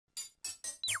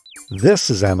This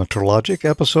is Amateur Logic,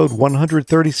 episode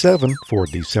 137 for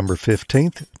December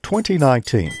 15th,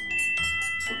 2019.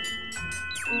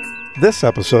 This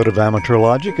episode of Amateur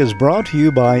Logic is brought to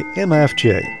you by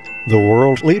MFJ, the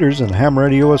world leaders in ham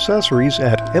radio accessories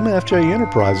at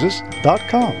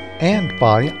MFJenterprises.com, and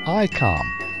by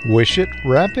Icom. Wish it,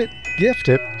 wrap it, gift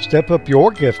it, step up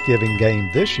your gift-giving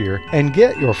game this year, and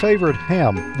get your favorite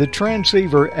ham, the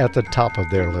transceiver, at the top of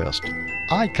their list.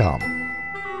 Icom.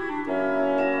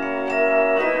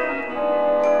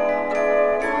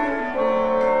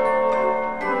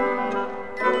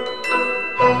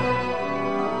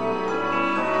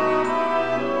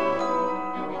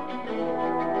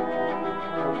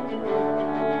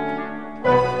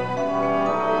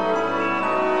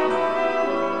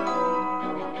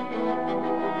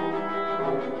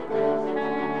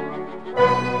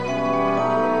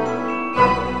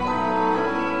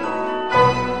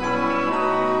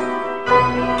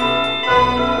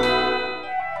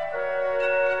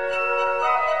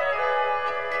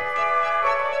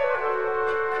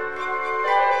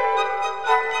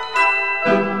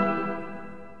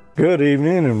 Good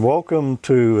evening and welcome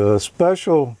to a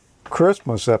special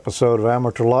Christmas episode of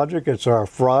Amateur Logic. It's our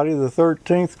Friday the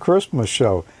 13th Christmas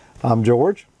show. I'm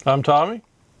George. I'm Tommy.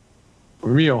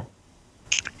 Emile.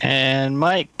 And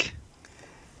Mike.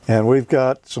 And we've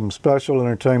got some special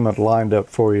entertainment lined up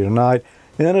for you tonight,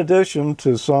 in addition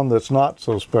to some that's not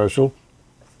so special,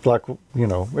 like, you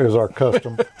know, is our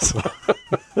custom.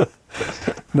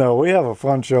 No, we have a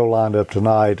fun show lined up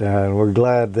tonight, and we're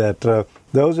glad that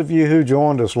those of you who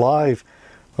joined us live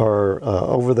are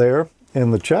over there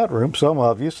in the chat room. Some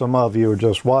of you are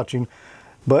just watching,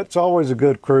 but it's always a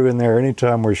good crew in there.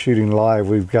 Anytime we're shooting live,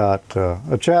 we've got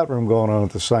a chat room going on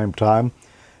at the same time.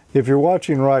 If you're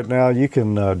watching right now, you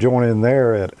can join in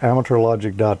there at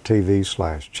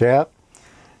AmateurLogic.TV/chat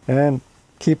and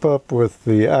keep up with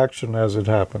the action as it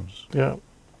happens. Yeah.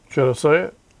 Should I say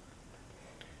it?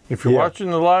 If you're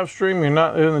watching the live stream, you're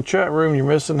not in the chat room, you're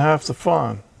missing half the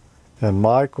fun. And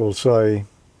Mike will say,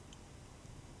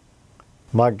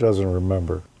 Mike doesn't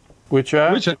remember. Which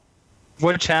half?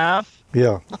 Which half?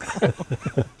 Yeah.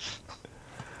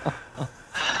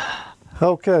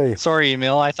 Okay. Sorry,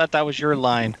 Emile. I thought that was your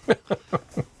line.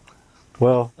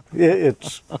 Well,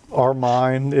 it's our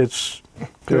mind. It's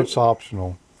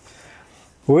optional.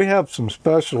 We have some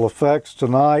special effects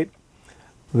tonight.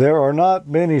 There are not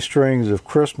many strings of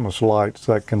Christmas lights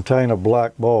that contain a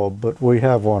black bulb, but we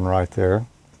have one right there.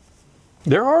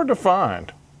 They're hard to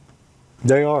find.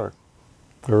 They are.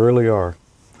 They really are.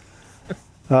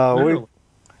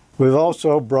 We've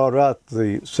also brought out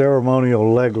the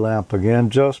ceremonial leg lamp again,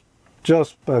 just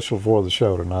special for the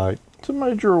show tonight. It's a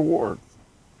major award.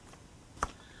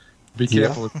 Be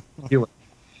careful. Yeah.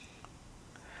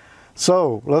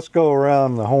 So let's go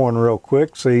around the horn real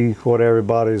quick, see what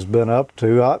everybody's been up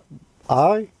to.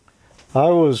 I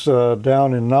was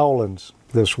down in Nolans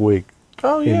this week.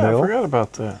 Oh yeah, Emile. I forgot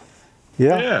about that.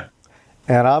 Yeah.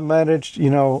 And I managed,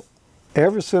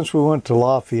 ever since we went to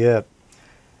Lafayette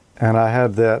and I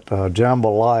had that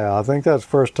jambalaya, I think that's the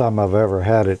first time I've ever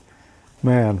had it.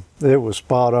 Man, it was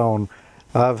spot on.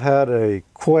 I've had a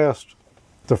quest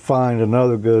to find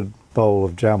another good bowl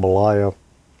of jambalaya.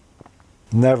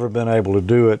 Never been able to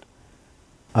do it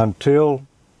until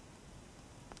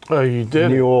you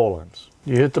did New Orleans.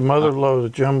 You hit the mother lode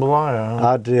of jambalaya, huh?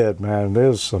 I did, man.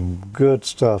 There's some good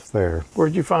stuff there.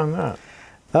 Where'd you find that?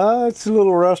 It's a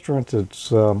little restaurant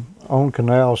that's on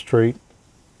Canal Street,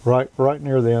 right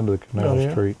near the end of the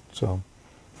Canal Street. So,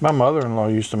 my mother-in-law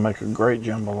used to make a great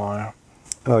jambalaya.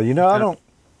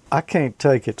 I can't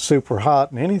take it super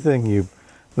hot, and anything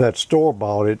that's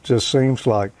store-bought, it just seems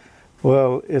like,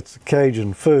 well, it's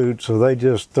Cajun food, so they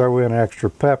just throw in extra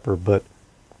pepper. But,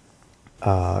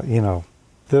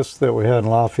 this that we had in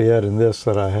Lafayette and this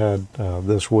that I had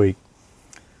this week,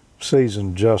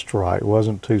 seasoned just right. It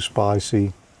wasn't too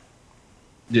spicy.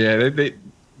 Yeah,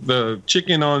 the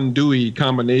chicken andouille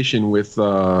combination with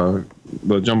the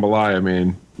jambalaya,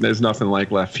 man, there's nothing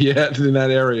like Lafayette in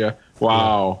that area.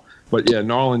 Wow. Yeah. But yeah,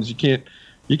 New Orleans, you can't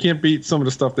beat some of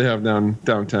the stuff they have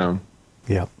downtown.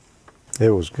 Yep. It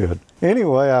was good.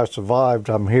 Anyway, I survived.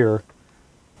 I'm here.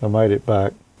 I made it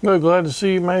back. No, glad to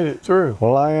see you made it through.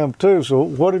 Well, I am too. So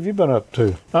what have you been up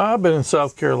to? I've been in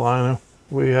South Carolina.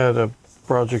 We had a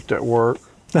project at work.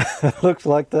 Looks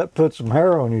like that put some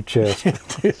hair on your chest.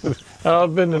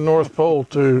 I've been to North Pole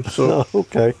too. So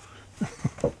okay.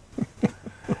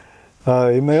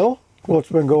 Emile, what's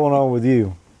been going on with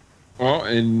you? Well,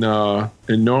 in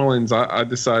New Orleans, I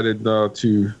decided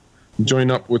to join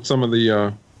up with some of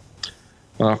the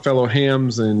fellow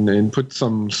hams and put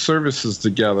some services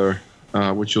together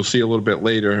which you'll see a little bit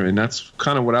later. And that's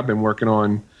kind of what I've been working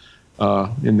on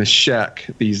in the shack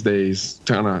these days,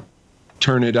 trying to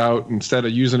turn it out instead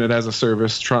of using it as a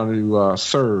service, trying to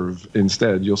serve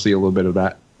instead. You'll see a little bit of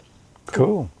that.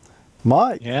 Cool.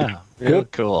 Mike. Yeah, Good. real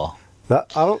cool.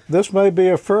 This may be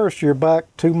a first. You're back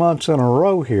 2 months in a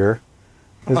row here.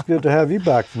 It's good to have you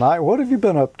back tonight. What have you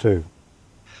been up to?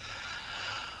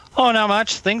 Oh, not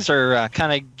much. Things are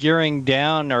kind of gearing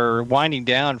down or winding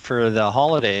down for the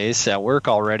holidays at work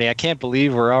already. I can't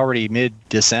believe we're already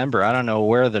mid-December. I don't know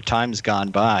where the time's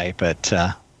gone by, but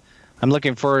I'm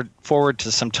looking forward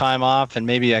to some time off, and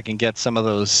maybe I can get some of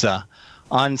those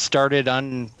unstarted,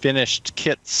 unfinished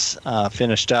kits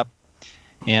finished up.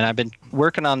 And I've been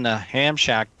working on the ham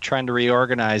shack, trying to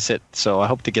reorganize it, so I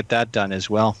hope to get that done as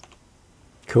well.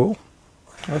 Cool.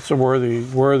 That's a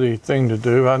worthy thing to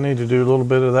do. I need to do a little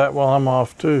bit of that while I'm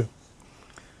off too.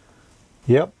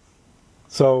 Yep.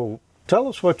 So tell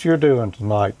us what you're doing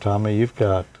tonight, Tommy. You've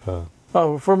got...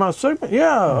 Oh, for my segment?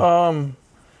 Yeah.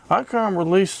 Icom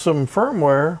released some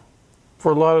firmware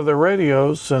for a lot of their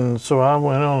radios, and so I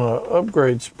went on an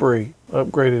upgrade spree,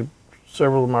 upgraded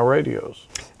several of my radios.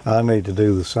 I need to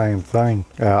do the same thing.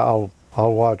 I'll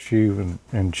watch you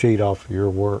and cheat off of your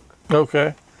work.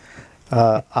 Okay.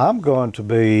 I'm going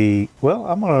to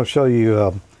show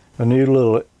you a new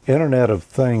little Internet of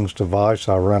Things device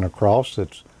I ran across.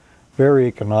 It's very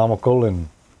economical and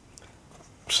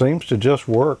seems to just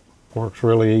work. Works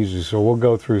really easy. So we'll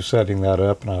go through setting that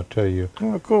up, and I'll tell you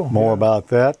more about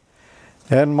that.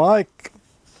 And Mike,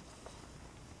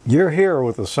 you're here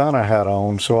with the Santa hat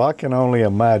on, so I can only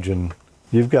imagine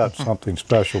you've got something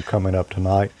special coming up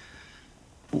tonight.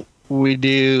 We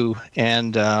do,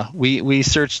 and we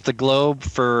searched the globe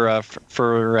for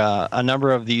a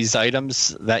number of these items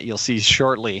that you'll see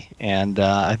shortly, and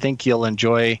I think you'll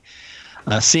enjoy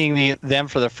seeing them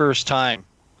for the first time.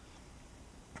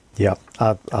 Yep,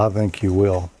 I think you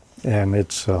will, and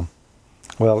it's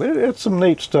it's some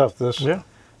neat stuff this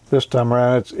time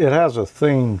around. It has a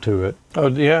theme to it. Oh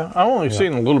yeah, I've only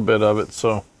seen a little bit of it,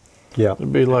 so yeah,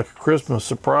 it'd be like a Christmas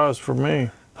surprise for me.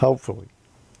 Hopefully.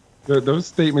 Those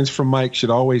statements from Mike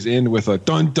should always end with a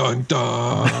dun dun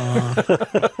dun.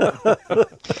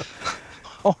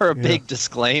 Or a big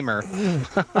disclaimer.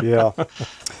 Yeah.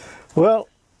 Well,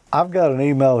 I've got an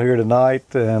email here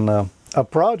tonight, and a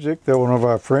project that one of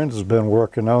our friends has been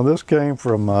working on. This came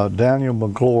from Daniel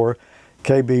McClure,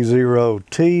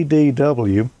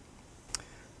 KB0TDW.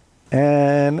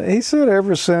 And he said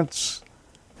ever since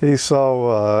he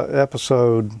saw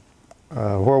episode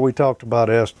where we talked about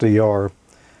SDR,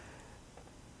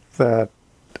 that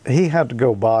he had to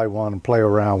go buy one and play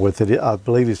around with it. I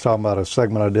believe he's talking about a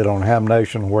segment I did on Ham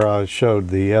Nation where I showed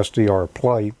the SDR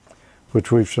Play,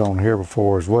 which we've shown here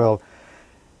before as well.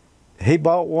 He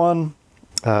bought one.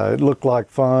 It looked like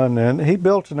fun, and he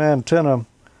built an antenna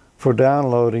for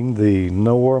downloading the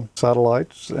NOAA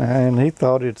satellites, and he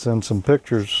thought he'd send some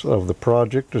pictures of the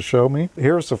project to show me.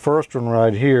 Here's the first one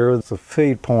right here. It's the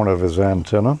feed point of his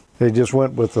antenna. He just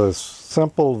went with a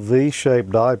simple V-shaped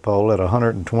dipole at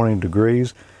 120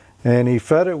 degrees, and he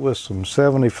fed it with some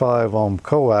 75 ohm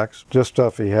coax, just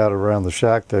stuff he had around the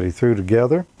shack that he threw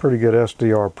together. Pretty good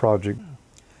SDR project.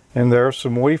 And there's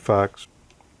some WiFi.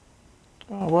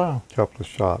 Oh wow! Couple of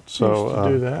shots. So used to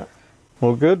do that.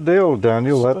 Well, good deal,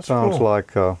 Daniel. That That's sounds cool.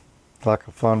 like a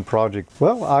fun project.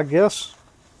 Well, I guess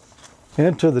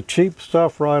into the cheap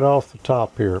stuff right off the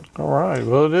top here. All right.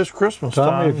 Well, it is Christmas Tommy,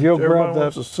 time. if you'll Everybody grab that-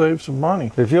 wants to save some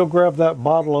money. If you'll grab that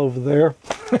bottle over there.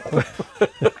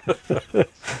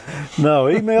 No,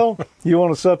 Emile, you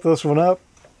want to set this one up?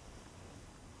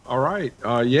 All right.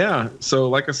 Yeah. So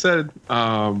like I said,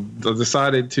 I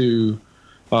decided to,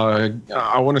 I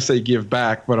want to say give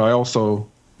back, but I also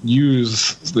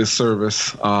use this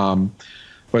service.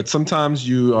 But sometimes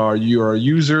you are a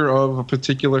user of a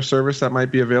particular service that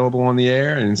might be available on the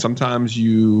air, and sometimes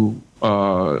you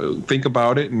think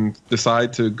about it and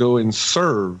decide to go and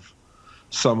serve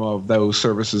some of those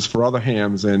services for other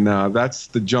hams, and that's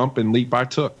the jump and leap I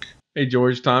took. Hey,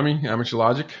 George, Tommy,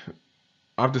 AmateurLogic.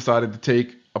 I've decided to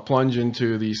take a plunge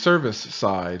into the service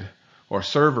side or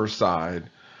server side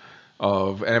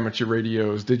of Amateur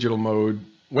Radio's digital mode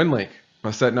WinLink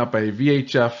by setting up a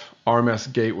VHF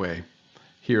RMS gateway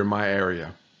here in my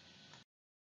area.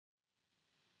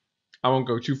 I won't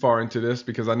go too far into this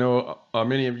because I know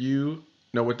many of you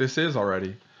know what this is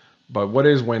already. But what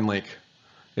is WinLink?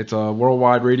 It's a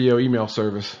worldwide radio email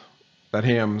service that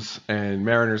hams and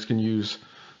mariners can use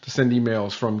to send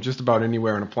emails from just about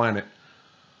anywhere on the planet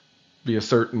via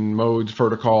certain modes,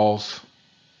 protocols,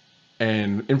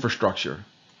 and infrastructure.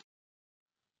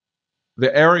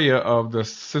 the area of the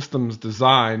system's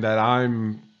design that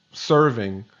I'm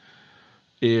serving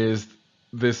is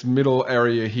this middle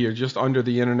area here, just under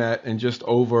the internet and just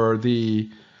over the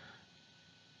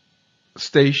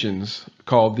stations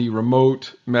called the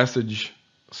remote message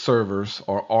servers,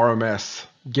 or RMS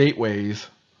gateways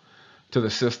to the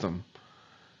system.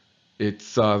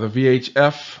 It's the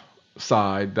VHF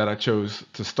side that I chose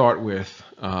to start with.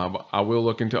 I will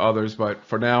look into others, but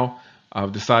for now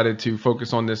I've decided to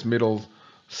focus on this middle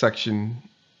section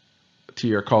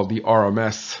tier called the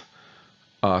RMS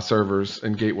servers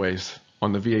and gateways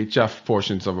on the VHF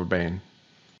portions of a band.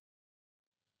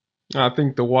 I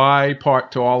think the why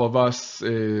part to all of us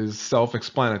is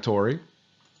self-explanatory.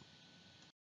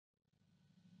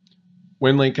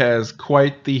 WinLink has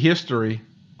quite the history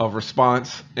of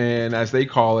response, and as they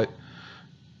call it,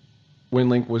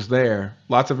 WinLink was there.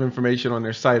 Lots of information on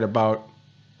their site about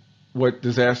what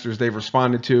disasters they've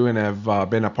responded to and have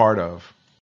been a part of.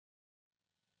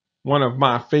 One of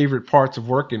my favorite parts of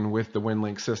working with the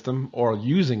WinLink system, or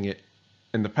using it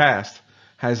in the past,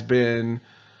 has been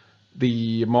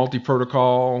the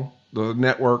multi-protocol, the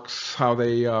networks, how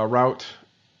they route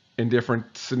in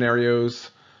different scenarios,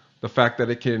 the fact that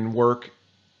it can work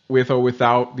with or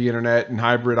without the internet and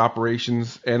hybrid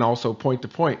operations, and also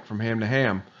point-to-point from ham to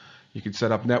ham. You can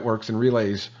set up networks and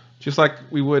relays just like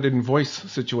we would in voice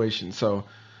situations. So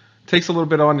it takes a little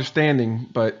bit of understanding,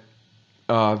 but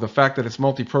the fact that it's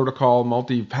multi-protocol,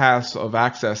 multi-paths of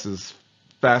access is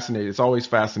fascinating. It's always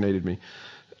fascinated me.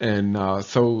 And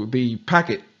so the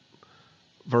packet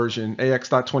version,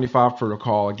 AX.25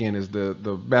 protocol, again, is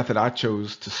the method I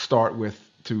chose to start with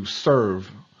to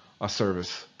serve a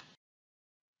service.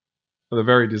 The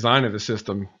very design of the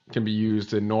system can be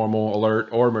used in normal, alert,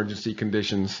 or emergency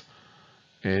conditions.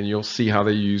 And you'll see how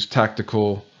they use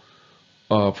tactical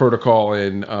protocol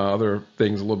and other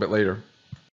things a little bit later.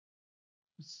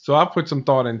 So I put some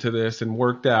thought into this and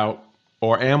worked out,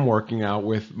 or am working out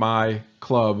with my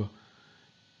club,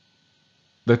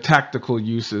 the tactical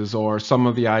uses or some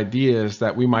of the ideas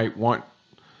that we might want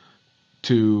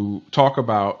to talk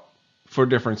about for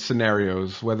different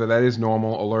scenarios, whether that is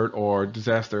normal, alert, or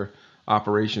disaster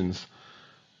operations.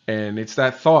 And it's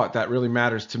that thought that really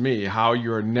matters to me, how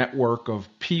your network of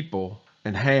people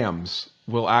and hams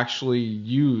will actually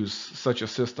use such a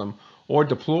system or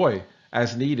deploy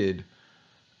as needed,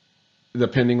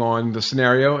 depending on the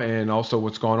scenario and also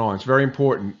what's going on. It's very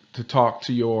important to talk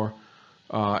to your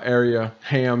area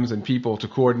hams and people to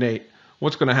coordinate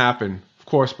what's going to happen, of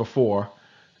course, before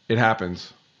it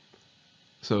happens.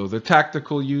 So the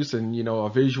tactical use and, a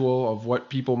visual of what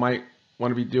people might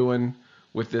want to be doing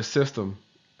with this system,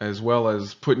 as well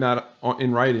as putting that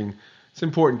in writing, it's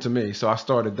important to me. So I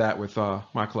started that with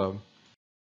my club.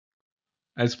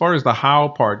 As far as the how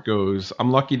part goes,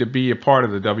 I'm lucky to be a part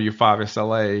of the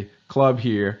W5SLA club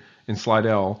here in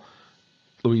Slidell,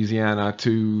 Louisiana,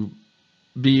 to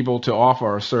be able to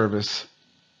offer a service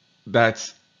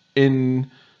that's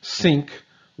in sync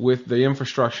with the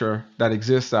infrastructure that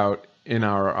exists out in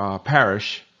our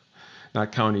parish,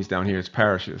 not counties down here, it's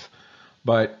parishes.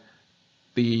 But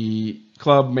the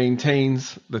club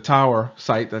maintains the tower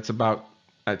site that's about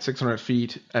at 600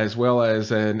 feet, as well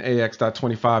as an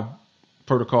AX.25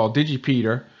 protocol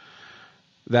digipeater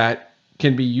that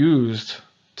can be used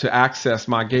to access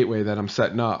my gateway that I'm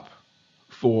setting up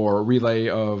for relay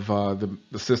of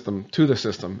the system to the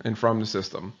system and from the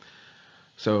system.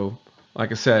 So,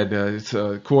 like I said, it's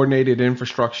a coordinated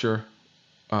infrastructure,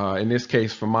 in this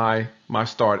case for my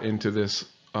start into this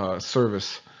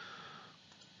service.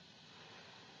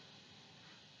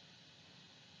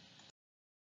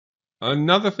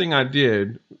 Another thing I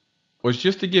did was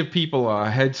just to give people a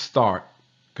head start,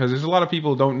 because there's a lot of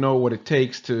people who don't know what it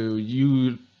takes to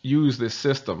use this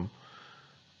system.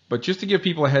 But just to give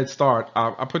people a head start,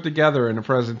 I put together in a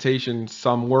presentation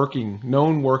some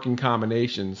known working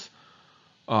combinations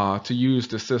to use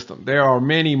the system. There are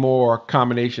many more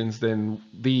combinations than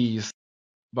these,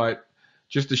 but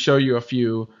just to show you a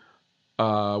few,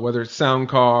 whether it's sound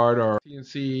card or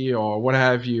TNC or what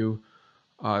have you,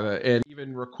 and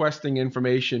even requesting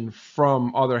information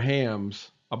from other hams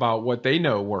about what they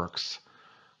know works.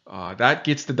 That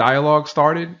gets the dialogue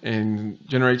started and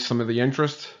generates some of the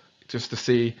interest, just to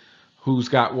see who's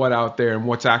got what out there and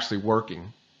what's actually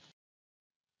working.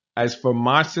 As for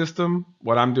my system,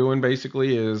 what I'm doing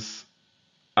basically is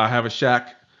I have a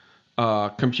Shack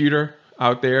computer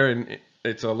out there, and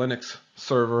it's a Linux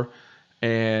server,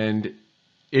 and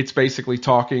it's basically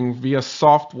talking via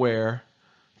software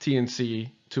TNC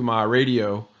to my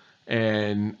radio,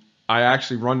 and I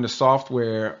actually run the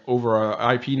software over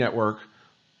an IP network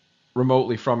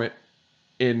remotely from it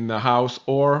in the house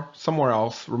or somewhere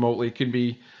else remotely. It can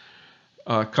be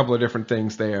a couple of different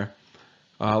things there.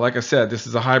 Like I said, this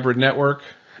is a hybrid network,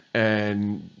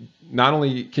 and not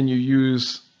only can you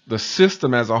use the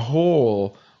system as a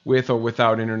whole with or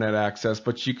without internet access,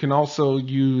 but you can also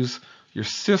use your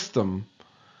system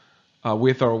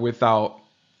with or without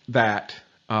that,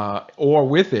 or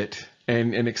with it,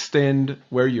 and extend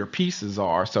where your pieces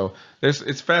are. So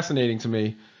it's fascinating to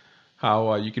me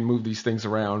how you can move these things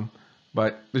around.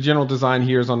 But the general design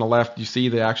here is on the left. You see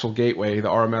the actual gateway, the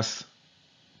RMS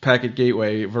Packet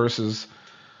Gateway, versus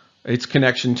its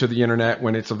connection to the internet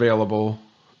when it's available,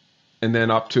 and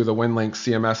then up to the WinLink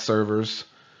CMS servers.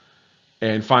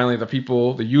 And finally,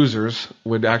 the users,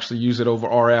 would actually use it over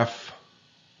RF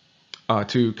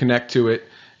to connect to it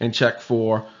and check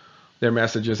for their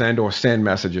messages and or send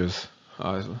messages.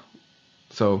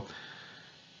 So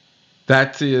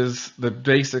that is the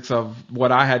basics of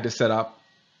what I had to set up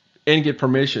and get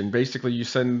permission. Basically, you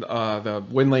send the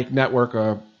WinLink network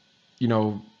a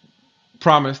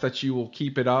promise that you will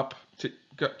keep it up, to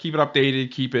keep it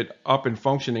updated, keep it up and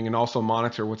functioning, and also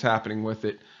monitor what's happening with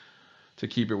it to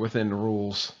keep it within the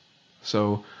rules.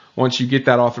 So once you get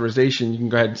that authorization, you can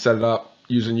go ahead and set it up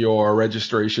using your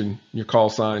registration, your call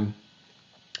sign,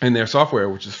 and their software,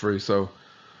 which is free. So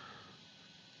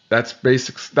that's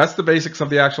basics. That's the basics of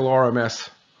the actual RMS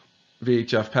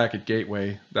VHF Packet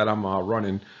Gateway that I'm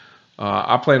running.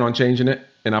 I plan on changing it,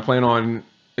 and I plan on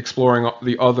exploring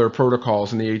the other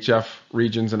protocols in the HF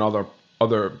regions and other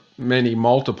many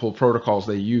multiple protocols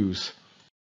they use.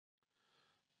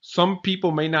 Some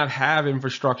people may not have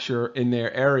infrastructure in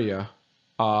their area.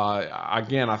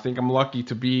 Again, I think I'm lucky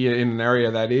to be in an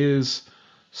area that is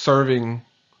serving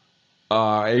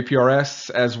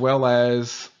APRS as well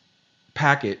as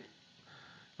packet.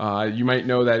 You might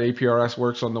know that APRS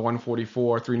works on the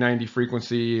 144, 390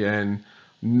 frequency, and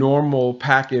normal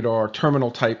packet or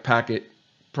terminal type packet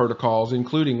protocols,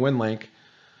 including WinLink,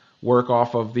 work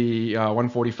off of the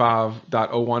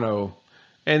 145.010.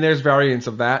 And there's variants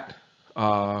of that.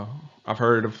 I've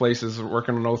heard of places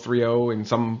working on 030 and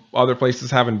some other places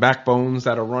having backbones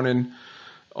that are running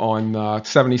on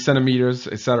 70 centimeters,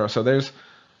 etc. So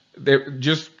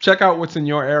just check out what's in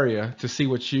your area to see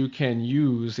what you can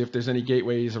use if there's any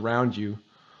gateways around you,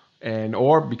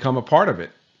 or become a part of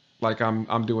it, like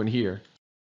I'm doing here.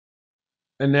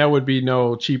 And there would be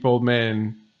no cheap old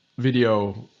man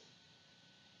video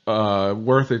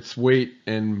worth its weight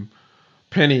in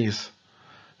pennies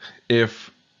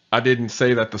if I didn't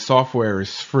say that the software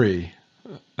is free.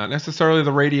 Not necessarily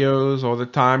the radios or the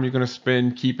time you're going to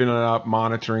spend keeping it up,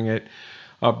 monitoring it,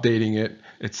 updating it,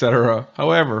 etc.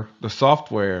 However, the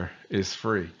software is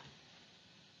free.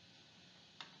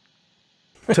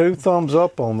 2 thumbs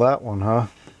up on that one, huh?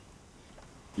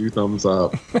 2 thumbs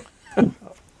up.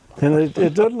 And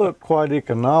it did look quite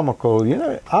economical.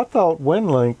 I thought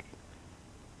WinLink,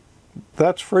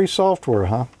 that's free software,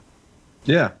 huh?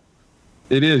 Yeah,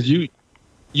 it is.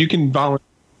 You can volunteer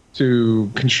to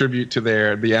contribute to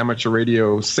the Amateur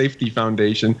Radio Safety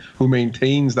Foundation, who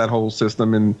maintains that whole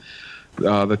system. And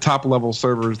the top level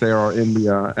servers there are in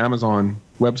the Amazon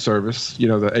Web Service, the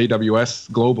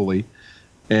AWS globally.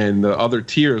 And the other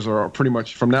tiers are pretty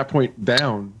much from that point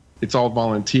down, it's all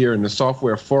volunteer. And the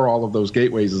software for all of those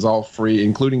gateways is all free,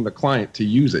 including the client to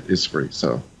use it is free.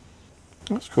 So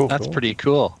that's cool. That's pretty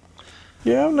cool.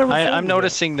 Yeah, I'm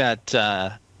noticing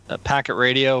that Packet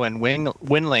Radio and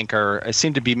WinLink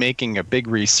seem to be making a big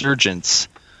resurgence.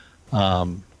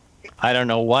 I don't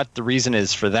know what the reason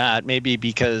is for that. Maybe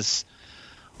because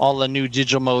all the new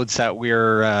digital modes that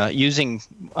we're using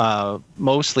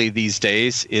mostly these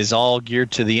days is all geared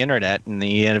to the internet. In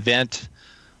the event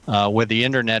where the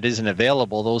internet isn't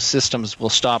available, those systems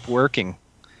will stop working,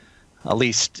 at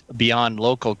least beyond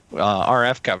local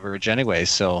RF coverage anyway.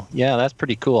 So yeah, that's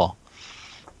pretty cool.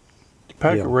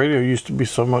 Packet Radio used to be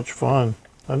so much fun.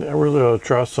 I really ought to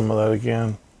try some of that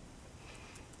again.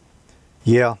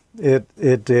 Yeah, it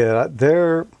did. I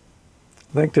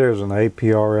think there's an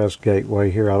APRS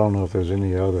gateway here. I don't know if there's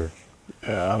any other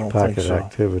I don't packet think so.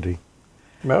 activity.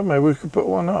 Well, maybe we could put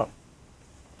one up.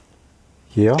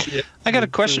 Yeah. I got a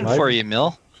question for you,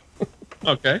 Emile.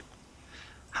 Okay.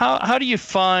 How do you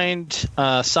find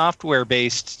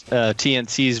software-based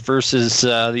TNCs versus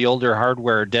the older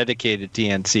hardware dedicated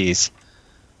TNCs,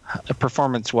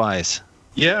 performance-wise?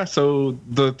 Yeah, so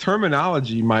the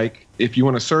terminology, Mike, if you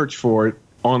want to search for it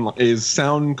online, is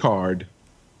sound card,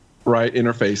 right,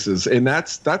 interfaces. And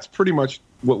that's pretty much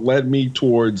what led me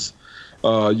towards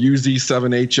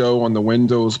UZ7HO on the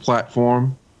Windows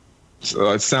platform.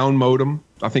 Sound modem.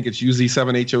 I think it's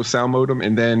UZ7HO sound modem.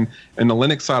 And then in the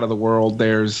Linux side of the world,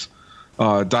 there's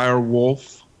Dire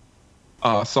Wolf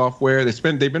software.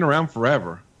 They've been around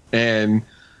forever, and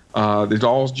it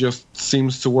all just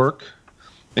seems to work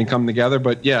and come together.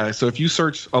 But yeah, so if you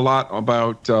search a lot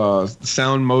about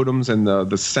sound modems and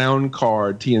the sound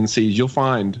card TNCs, you'll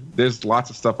find there's lots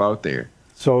of stuff out there.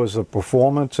 So is the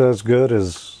performance as good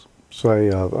as, say,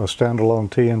 a standalone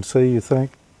TNC, you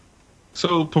think?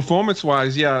 So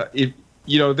performance-wise, yeah,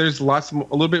 there's a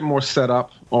little bit more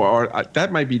setup, or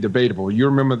that might be debatable. You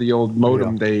remember the old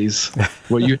modem days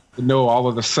where you had to know all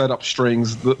of the setup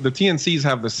strings. The TNCs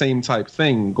have the same type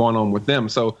thing going on with them.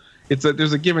 So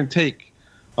there's a give and take.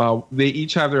 They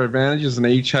each have their advantages and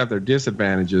they each have their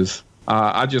disadvantages.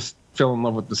 I just fell in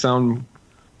love with the sound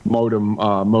modem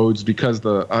modes because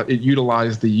it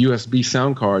utilized the USB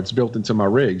sound cards built into my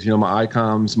rigs. My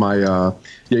Icoms, my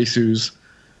Yaesus,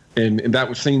 and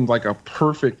that seemed like a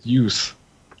perfect use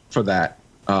for that.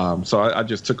 So I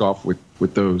just took off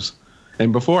with those.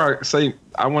 And before I say,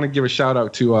 I want to give a shout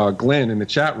out to Glenn in the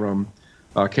chat room,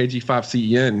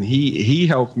 KG5CEN. He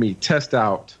helped me test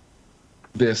out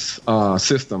this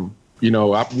system.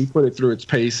 We put it through its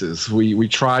paces. We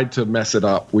tried to mess it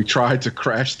up. We tried to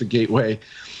crash the gateway,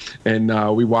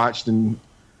 and we watched and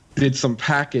did some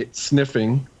packet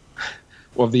sniffing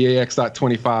of the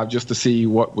AX.25 just to see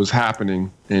what was happening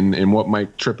and what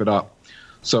might trip it up.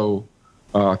 So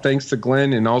thanks to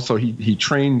Glenn, and also he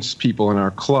trains people in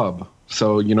our club.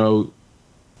 So I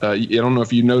don't know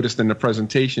if you noticed in the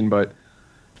presentation, but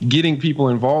getting people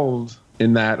involved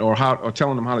in that or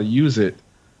telling them how to use it,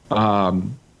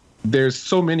 there's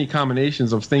so many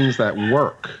combinations of things that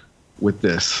work with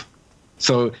this.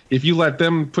 So if you let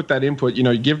them put that input,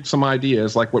 you give some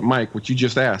ideas, like what you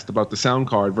just asked about the sound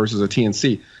card versus a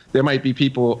TNC. There might be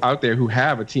people out there who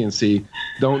have a TNC,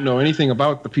 don't know anything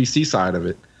about the PC side of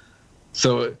it.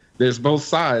 So there's both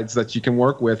sides that you can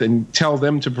work with and tell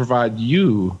them to provide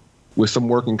you with some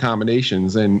working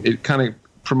combinations, and it kind of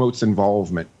promotes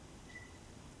involvement.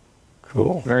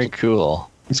 Cool. Very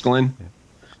cool. Thanks, Glenn.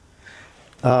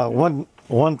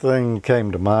 One thing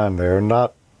came to mind there,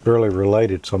 not really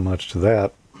related so much to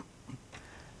that.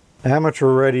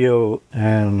 Amateur radio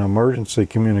and emergency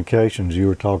communications you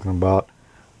were talking about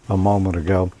a moment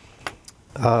ago.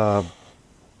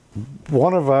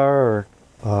 One of our,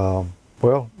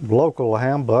 local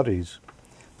ham buddies,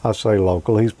 I say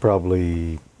local, he's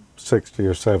probably 60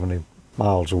 or 70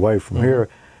 miles away from here,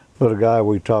 but a guy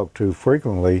we talk to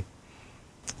frequently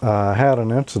had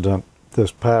an incident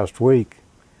this past week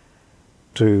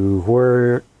to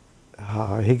where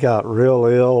he got real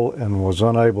ill and was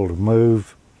unable to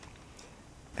move,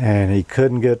 and he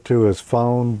couldn't get to his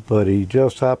phone, but he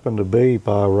just happened to be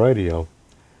by radio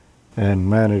and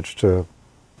managed to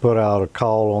put out a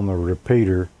call on the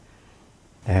repeater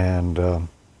and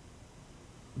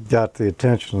got the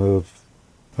attention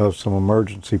of some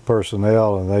emergency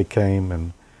personnel, and they came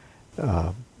and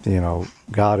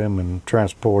got him and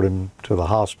transported him to the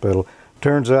hospital.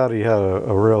 Turns out he had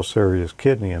a real serious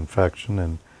kidney infection,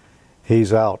 and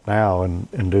he's out now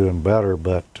and doing better.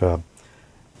 But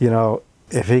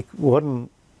if he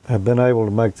wouldn't have been able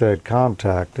to make that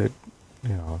contact, it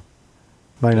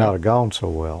may not have gone so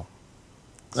well.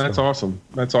 That's awesome.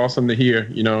 That's awesome to hear.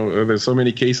 There's so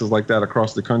many cases like that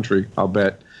across the country, I'll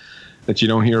bet, that you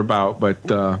don't hear about. But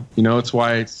it's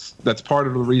why that's part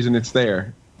of the reason it's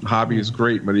there. The hobby is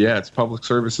great, but yeah, it's public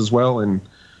service as well, and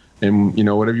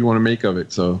whatever you want to make of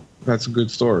it. So that's a good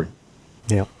story.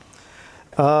 Yeah.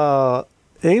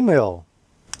 Emile,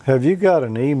 have you got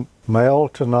an email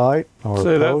tonight? Or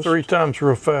say that 3 times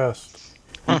real fast.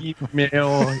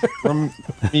 Email from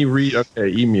me. Read. Okay,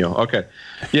 email. Okay,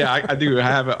 yeah, I do. I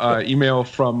have an email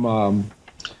from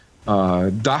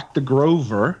Dr.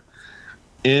 Grover,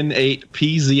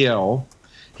 N8PZL.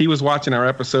 He was watching our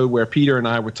episode where Peter and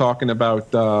I were talking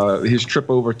about his trip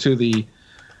over to the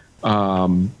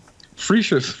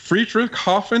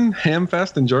Friedrichshafen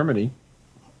Hamfest in Germany,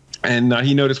 and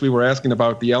he noticed we were asking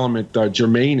about the element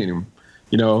germanium.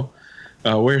 Where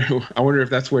I wonder if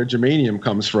that's where germanium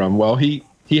comes from. Well, he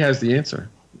has the answer,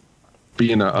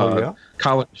 being a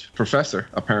college professor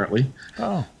apparently.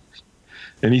 Oh.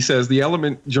 And he says the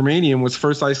element germanium was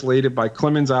first isolated by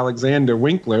Clemens Alexander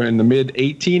Winkler in the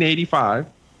mid-1885,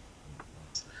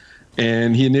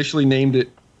 and he initially named it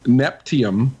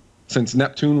Neptium, since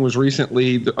Neptune was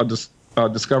recently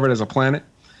discovered as a planet.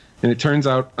 And it turns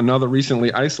out another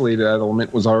recently isolated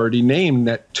element was already named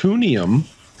Neptunium.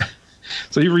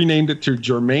 So he renamed it to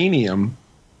germanium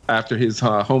after his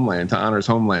homeland, to honor his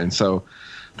homeland. So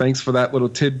thanks for that little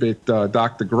tidbit,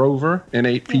 Dr. Grover,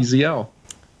 N8PZL.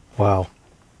 Wow.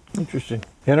 Interesting.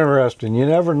 Interesting. You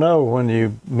never know when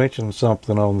you mention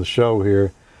something on the show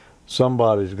here.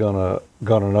 somebody's gonna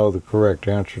know the correct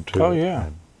answer to Oh, it yeah.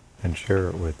 and share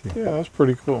it with you. Yeah, that's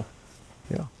pretty cool.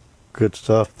 Yeah, good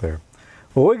stuff there.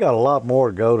 Well, we got a lot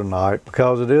more to go tonight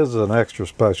because it is an extra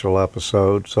special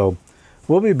episode, so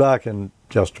we'll be back in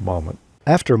just a moment.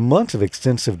 After months of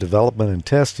extensive development and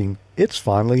testing, it's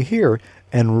finally here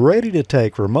and ready to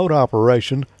take remote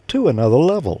operation to another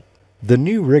level. The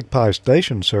new RigPi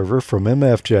station server from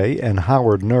MFJ and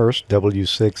Howard Nurse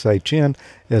W6HN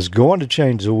is going to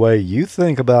change the way you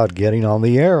think about getting on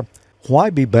the air. Why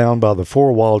be bound by the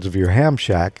four walls of your ham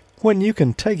shack when you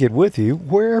can take it with you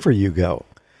wherever you go?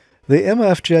 The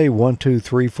MFJ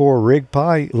 1234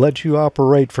 RigPi lets you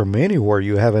operate from anywhere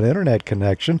you have an internet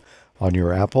connection on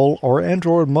your Apple or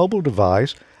Android mobile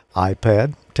device,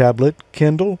 iPad, tablet,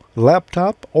 Kindle,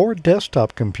 laptop, or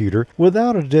desktop computer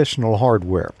without additional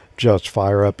hardware. Just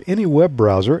fire up any web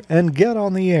browser and get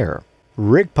on the air.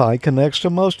 RigPi connects to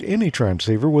most any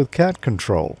transceiver with cat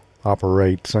control.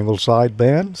 Operate single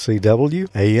sideband, CW,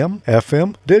 AM,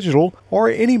 FM, digital, or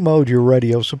any mode your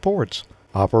radio supports.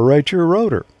 Operate your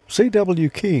rotor,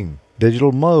 CW keying,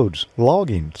 digital modes,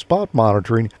 logging, spot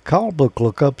monitoring, call book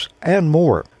lookups, and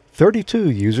more.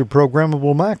 32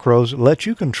 user-programmable macros let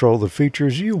you control the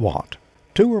features you want.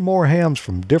 2 or more hams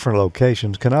from different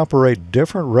locations can operate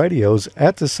different radios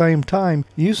at the same time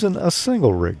using a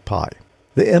single RigPi.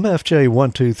 The MFJ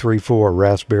 1234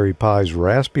 Raspberry Pi's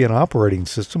Raspbian operating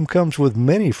system comes with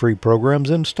many free programs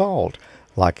installed,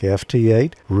 like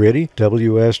FT8, RIDI,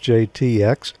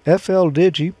 WSJTX,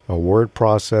 FLDigi, a word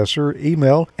processor,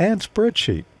 email, and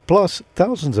spreadsheet. Plus,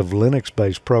 thousands of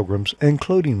Linux-based programs,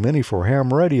 including many for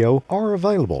ham radio, are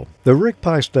available. The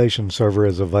RigPi station server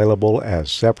is available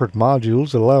as separate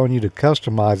modules, allowing you to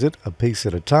customize it a piece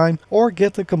at a time, or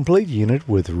get the complete unit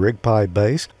with RigPi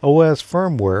base, OS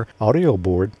firmware, audio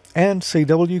board, and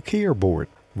CW keyer board.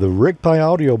 The RigPi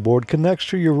audio board connects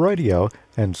to your radio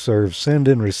and serves send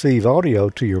and receive audio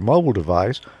to your mobile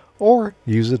device, or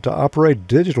use it to operate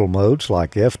digital modes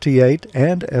like FT8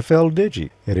 and FLDigi.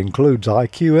 It includes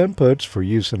IQ inputs for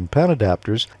use in pen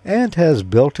adapters and has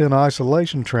built-in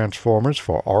isolation transformers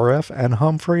for RF and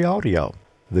hum-free audio.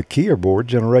 The keyer board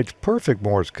generates perfect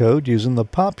Morse code using the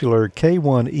popular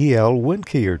K1EL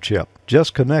WinKeyer chip.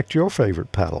 Just connect your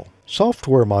favorite pedal.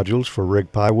 Software modules for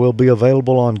RigPi will be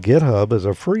available on GitHub as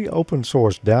a free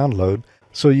open-source download,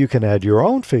 so you can add your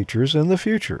own features in the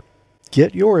future.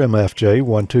 Get your MFJ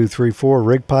 1234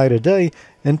 RigPi today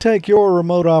and take your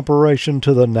remote operation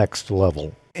to the next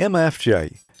level.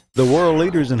 MFJ, the world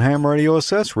leaders in ham radio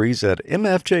accessories at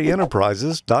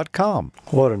mfjenterprises.com.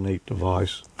 What a neat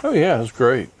device. Oh, yeah, it's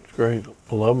great. It's great.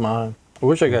 I love mine. I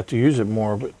wish I got to use it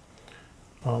more, but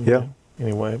yeah.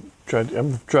 Anyway,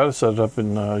 I'm trying to set it up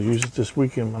and use it this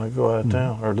weekend when I go out of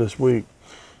town, or this week.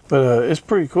 But it's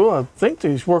pretty cool. I think that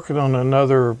he's working on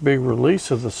another big release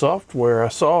of the software. I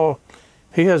saw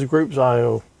he has a Groups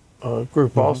IO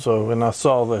group also, and I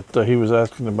saw that he was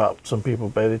asking about some people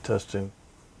beta testing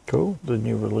the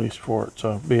new release for it.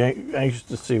 So be anxious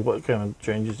to see what kind of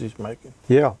changes he's making.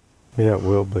 Yeah, it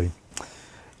will be.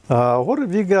 What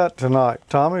have you got tonight,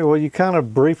 Tommy? Well, you kind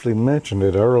of briefly mentioned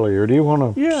it earlier. Do you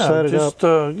want to set it up?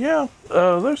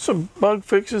 There's some bug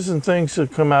fixes and things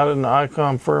that come out in the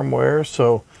Icom firmware.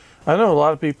 So I know a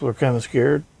lot of people are kind of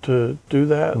scared to do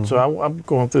that. So I'm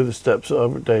going through the steps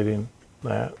of updating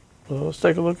that. So let's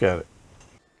take a look at it.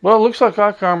 Well, it looks like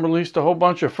Icom released a whole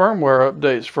bunch of firmware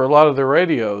updates for a lot of their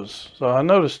radios. So I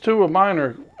noticed 2 of mine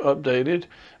are updated,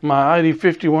 my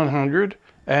ID5100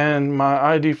 and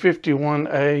my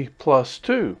ID51A Plus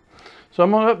 2. So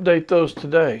I'm going to update those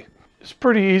today. It's a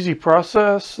pretty easy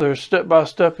process. There's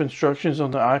step-by-step instructions on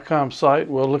the Icom site.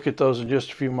 We'll look at those in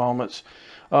just a few moments.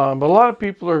 But a lot of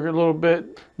people are a little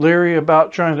bit leery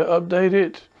about trying to update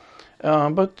it.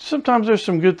 But sometimes there's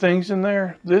some good things in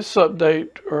there. This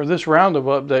update, or this round of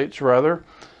updates rather,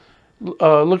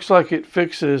 looks like it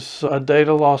fixes a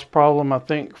data loss problem, I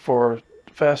think, for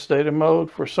fast data mode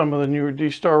for some of the newer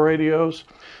D-Star radios.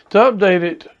 To update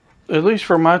it, at least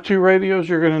for my 2 radios,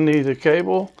 you're going to need a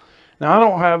cable. Now, I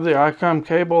don't have the Icom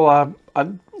cable. I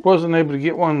wasn't able to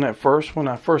get one at first when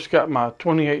I first got my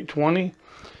 2820.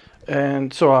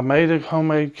 And so I made a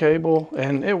homemade cable,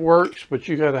 and it works, but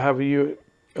you got to have a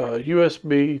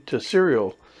USB to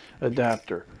serial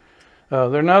adapter.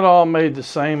 They're not all made the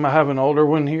same. I have an older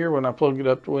one here. When I plugged it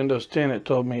up to Windows 10, it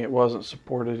told me it wasn't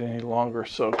supported any longer,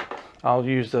 so I'll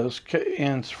use those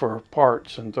ends for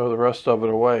parts and throw the rest of it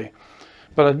away.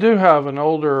 But I do have an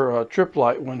older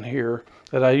Triplite one here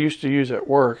that I used to use at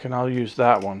work, and I'll use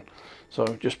that one. So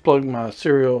just plug my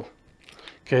serial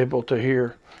cable to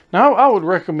here. Now, I would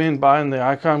recommend buying the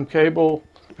Icom cable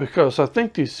because I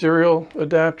think these serial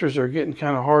adapters are getting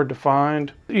kind of hard to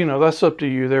find. You know, that's up to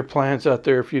you. There are plans out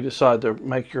there if you decide to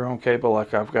make your own cable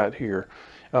like I've got here.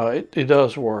 It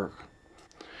does work.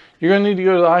 You're going to need to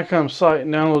go to the Icom site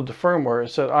and download the firmware.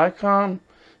 It's at icom.co.jp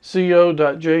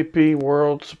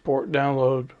world support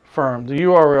download firm. The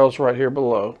URL's right here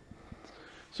below.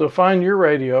 So find your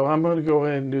radio. I'm going to go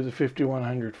ahead and do the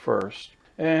 5100 first.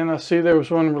 And I see there was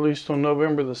one released on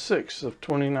November the 6th of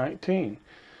 2019.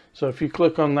 So if you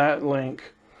click on that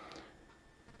link,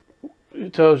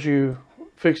 it tells you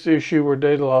fix the issue where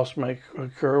data loss may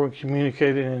occur when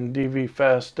communicating in DV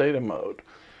fast data mode.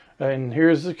 And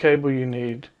here's the cable you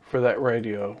need for that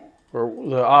radio, or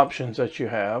the options that you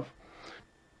have.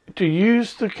 To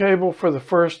use the cable for the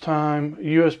first time,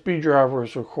 USB driver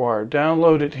is required.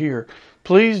 Download it here.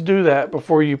 Please do that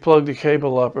before you plug the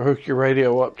cable up or hook your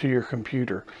radio up to your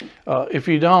computer. If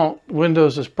you don't,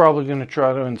 Windows is probably going to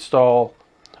try to install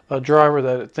a driver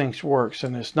that it thinks works,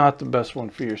 and it's not the best one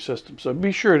for your system. So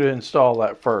be sure to install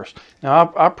that first.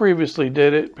 Now, I previously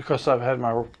did it because I've had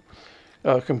my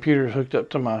computers hooked up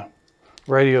to my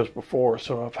radios before,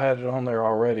 so I've had it on there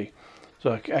already.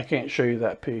 So I can't show you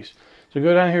that piece. So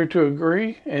go down here to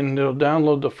agree, and it'll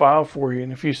download the file for you.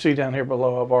 And if you see down here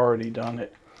below, I've already done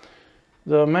it.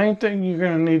 The main thing you're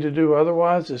going to need to do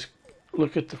otherwise is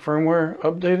look at the firmware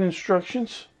update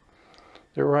instructions.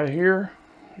 They're right here.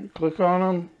 You click on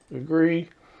them, agree,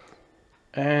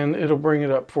 and it'll bring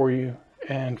it up for you.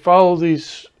 And follow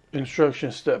these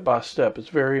instructions step by step. It's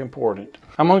very important.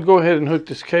 I'm going to go ahead and hook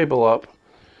this cable up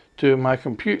to my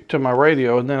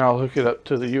radio, and then I'll hook it up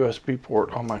to the USB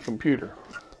port on my computer.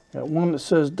 Got one that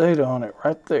says data on it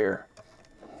right there.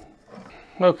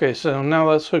 Okay, so now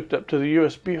that's hooked up to the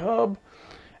USB hub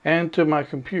and to my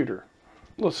computer.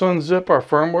 Let's unzip our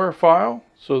firmware file.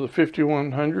 So the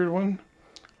 5100 one,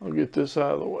 I'll get this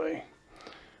out of the way.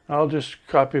 I'll just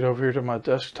copy it over here to my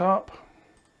desktop.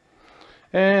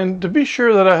 And to be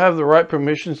sure that I have the right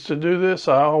permissions to do this,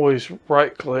 I always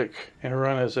right click and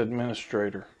run as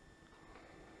administrator.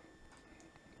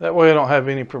 That way I don't have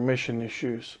any permission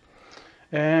issues.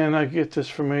 And I get this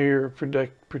familiar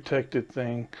protected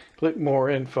thing. Click more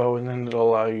info, and then it'll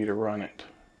allow you to run it.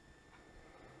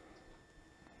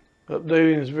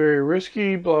 Updating is very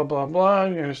risky, blah, blah, blah.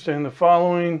 You understand the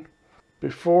following.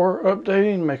 Before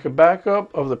updating, make a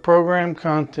backup of the program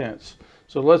contents.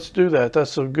 So let's do that.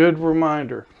 That's a good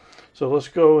reminder. So let's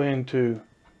go into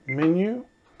Menu,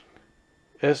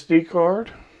 SD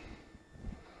card,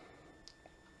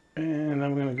 and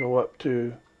I'm going to go up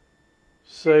to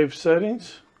Save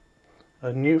Settings,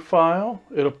 a new file.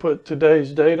 It'll put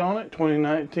today's date on it,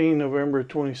 2019, November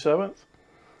 27th.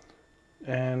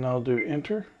 And I'll do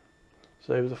Enter.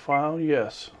 Save the file,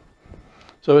 yes.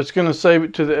 So it's going to save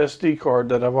it to the SD card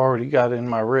that I've already got in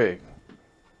my rig.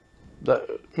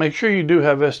 Make sure you do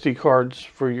have SD cards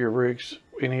for your rigs,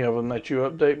 any of them that you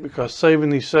update, because saving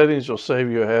these settings will save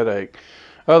you a headache.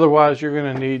 Otherwise, you're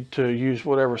going to need to use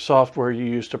whatever software you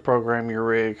use to program your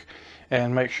rig,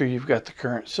 and make sure you've got the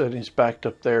current settings backed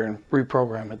up there and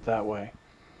reprogram it that way.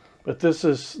 But this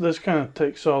kind of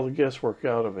takes all the guesswork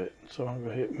out of it. So I'm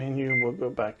going to hit Menu and we'll go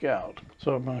back out.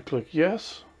 So I'm going to click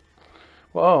Yes.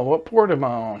 Well, what port am I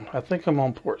on? I think I'm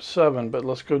on port 7, but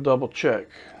let's go double check.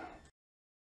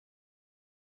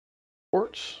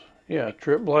 Ports, yeah,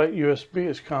 Trip Light USB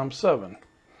is COM 7.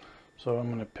 So I'm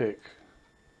going to pick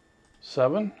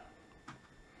 7.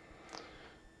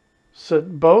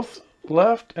 Set both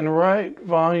left and right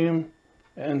volume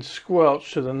and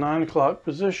squelch to the 9 o'clock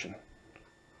position.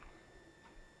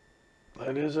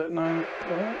 That is at 9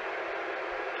 o'clock.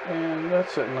 And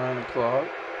that's at 9 o'clock.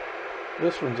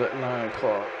 This one's at 9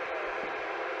 o'clock.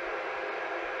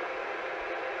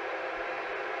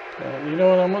 And you know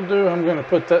what I'm going to do? I'm going to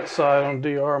put that side on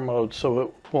DR mode so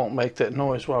it won't make that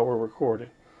noise while we're recording.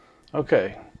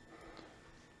 Okay.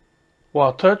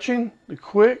 While touching the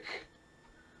quick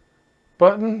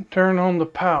button, turn on the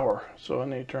power. So I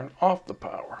need to turn off the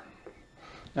power.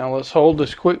 Now let's hold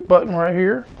this quick button right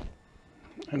here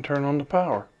and turn on the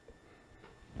power.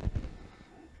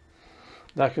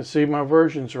 I can see my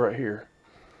versions right here.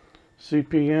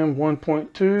 CPM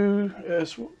 1.2,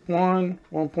 S1,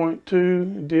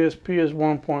 1.2, DSP is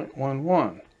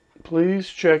 1.11. Please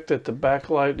check that the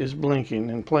backlight is blinking.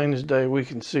 In plain as day, we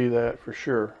can see that for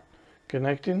sure.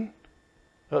 Connecting,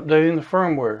 updating the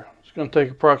firmware. It's going to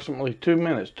take approximately 2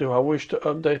 minutes. Do I wish to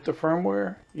update the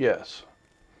firmware? Yes.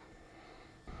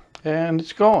 And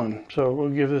it's going. So we'll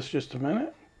give this just a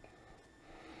minute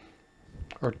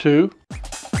or two.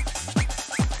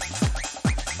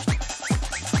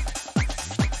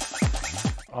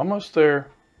 Almost there.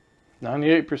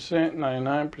 98%,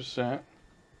 99%.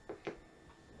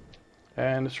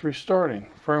 And it's restarting.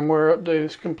 Firmware update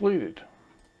is completed.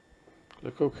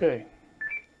 Click OK.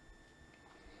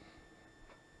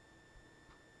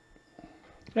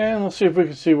 And let's see if we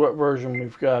can see what version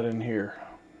we've got in here.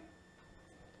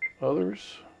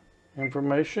 Others,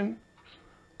 information,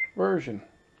 version.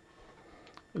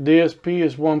 The DSP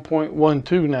is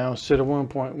 1.12 now instead of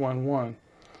 1.11.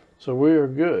 So we are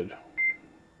good.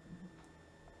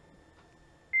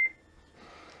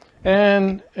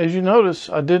 And as you notice,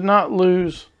 I did not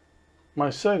lose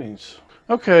my settings.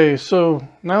 Okay, so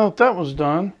now that that was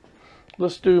done,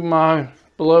 let's do my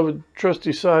beloved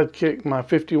trusty sidekick, my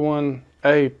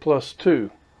 51A+2.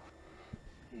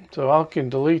 So I can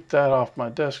delete that off my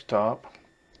desktop.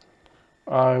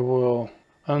 I will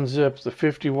unzip the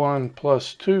 51+2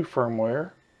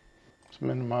 firmware. Let's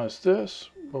minimize this.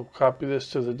 We'll copy this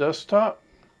to the desktop.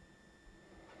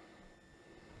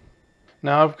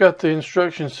 Now I've got the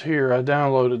instructions here. I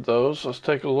downloaded those. Let's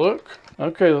take a look.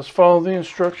 Okay, let's follow the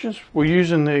instructions. We're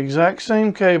using the exact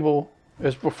same cable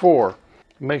as before.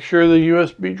 Make sure the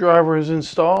USB driver is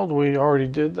installed. We already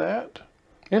did that.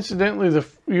 Incidentally, the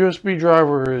USB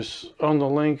driver is on the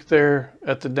link there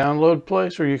at the download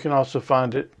place, or you can also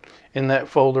find it in that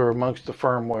folder amongst the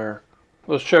firmware.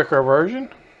 Let's check our version.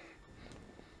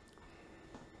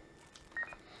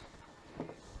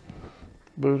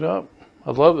 Boot up. I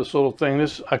love this little thing.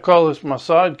 I call this my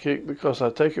sidekick because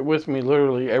I take it with me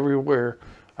literally everywhere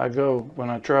I go. When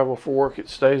I travel for work, it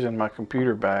stays in my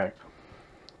computer bag.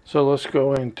 So let's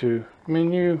go into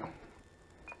menu,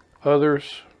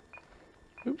 others,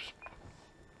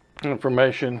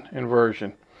 information, and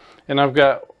version. And I've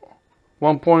got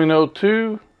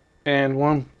 1.02 and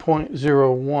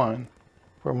 1.01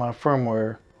 for my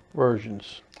firmware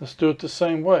versions. Let's do it the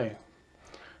same way.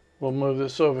 We'll move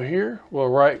this over here. We'll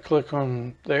right click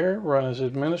on there, run as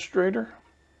administrator.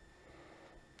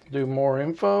 Do more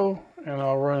info, and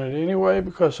I'll run it anyway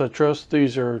because I trust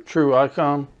these are true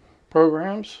Icom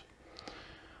programs.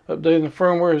 Updating the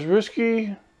firmware is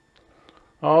risky.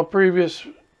 All previous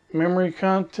memory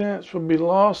contents will be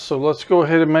lost. So let's go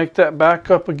ahead and make that back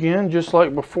up again just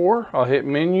like before. I'll hit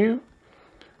menu,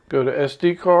 go to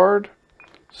SD card,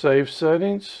 save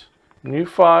settings. New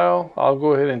file. I'll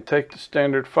go ahead and take the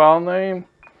standard file name,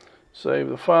 save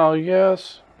the file,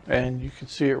 yes, and you can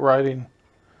see it writing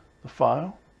the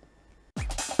file.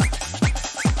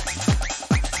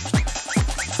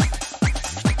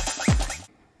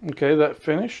 Okay, that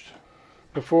finished.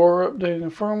 Before updating the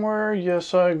firmware,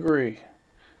 yes, I agree.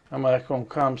 I'm back on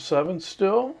COM7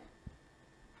 still.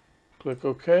 Click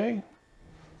OK.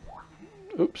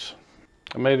 Oops,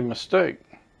 I made a mistake.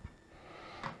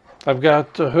 I've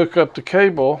got to hook up the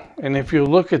cable, and if you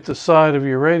look at the side of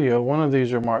your radio, one of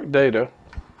these are marked data.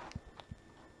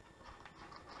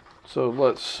 So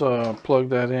let's plug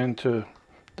that into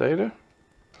data.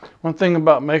 One thing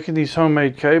about making these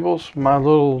homemade cables, my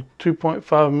little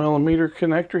 2.5 millimeter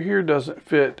connector here doesn't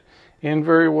fit in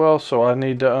very well, so I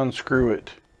need to unscrew it.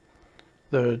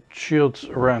 The shields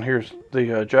around here,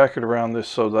 the jacket around this,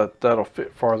 so that that'll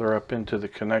fit farther up into the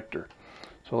connector.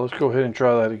 So let's go ahead and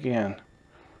try that again.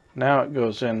 Now it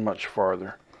goes in much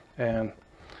farther. And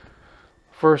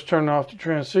first turn off the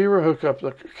transceiver, hook up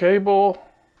the cable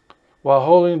while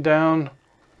holding down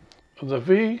the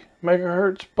V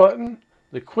megahertz button,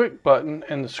 the quick button,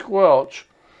 and the squelch.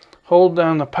 Hold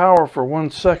down the power for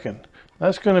 1 second.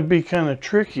 That's going to be kind of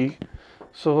tricky.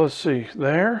 So let's see.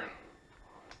 There.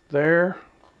 I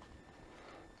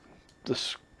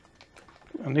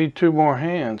need 2 more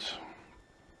hands.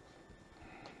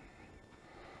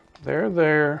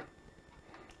 There,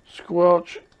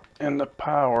 squelch, and the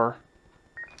power.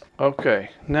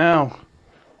 Okay, now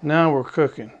we're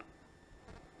cooking.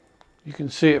 You can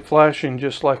see it flashing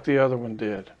just like the other one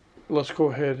did. Let's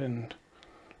go ahead and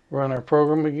run our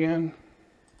program again.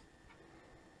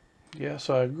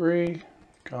 Yes, I agree.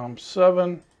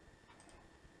 COM7.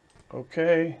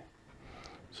 Okay,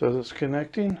 so it's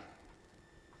connecting.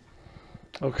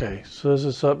 Okay, so this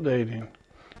is updating.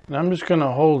 And I'm just going to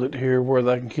hold it here where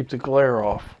I can keep the glare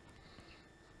off.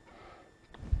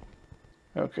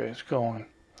 Okay, it's going.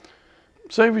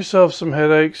 Save yourself some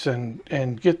headaches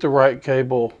and get the right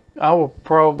cable. I will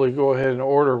probably go ahead and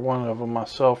order one of them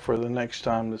myself for the next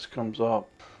time this comes up.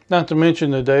 Not to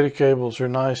mention the data cables are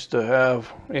nice to have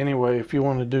anyway if you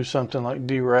want to do something like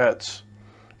DRATs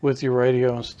with your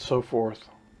radio and so forth.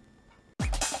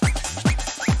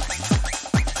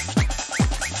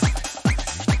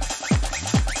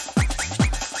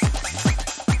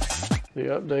 The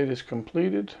update is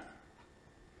completed.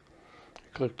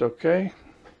 Clicked OK.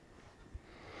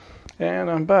 And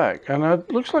I'm back. And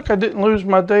it looks like I didn't lose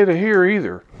my data here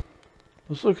either.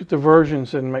 Let's look at the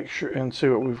versions and make sure and see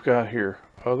what we've got here.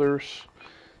 Others,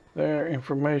 there,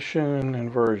 information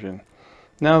and version.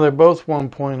 Now they're both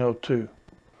 1.02.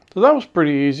 So that was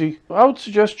pretty easy. I would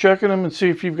suggest checking them and see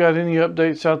if you've got any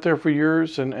updates out there for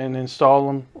yours and install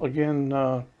them. Again,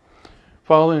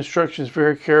 follow the instructions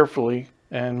very carefully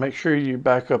and make sure you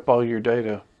back up all your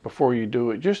data before you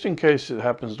do it, just in case it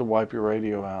happens to wipe your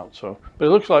radio out. So, but it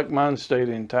looks like mine stayed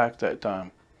intact that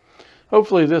time.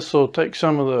 Hopefully this will take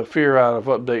some of the fear out of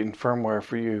updating firmware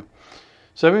for you.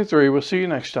 73, we'll see you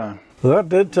next time. Well, that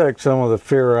did take some of the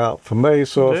fear out for me,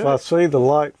 so if I see the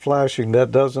light flashing, that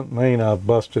doesn't mean I've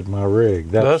busted my rig.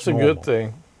 That's a normal. good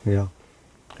thing. Yeah.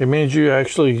 It means you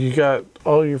got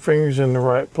all your fingers in the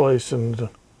right place, and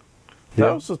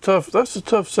that's a tough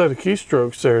set of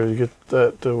keystrokes there to get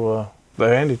that to the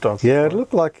Andy talked Yeah, about. it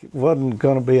looked like it wasn't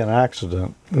going to be an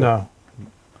accident. No,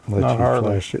 Let you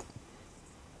hardly. flash it.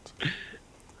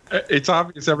 It's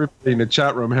obvious everybody in the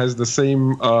chat room has the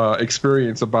same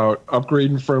experience about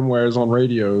upgrading firmwares on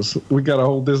radios. We got to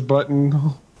hold this button,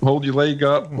 hold your leg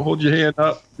up, hold your hand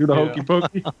up, do the hokey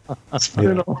pokey.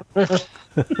 Spin it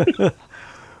over.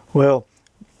 Well,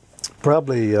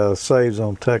 probably saves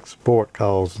on tech support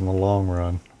calls in the long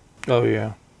run. Oh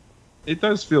yeah. It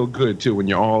does feel good too when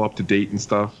you're all up to date and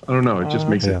stuff. I don't know, it just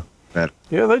makes it better.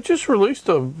 Yeah, they just released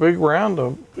a big round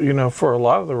of, for a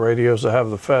lot of the radios that have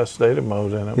the fast data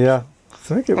mode in it. Yeah, I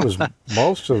think it was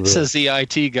most of the Says the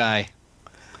IT guy.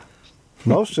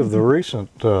 most of the recent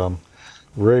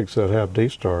rigs that have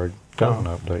D-Star got an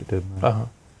update, didn't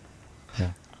they?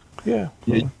 Yeah.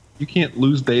 You can't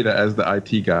lose data as the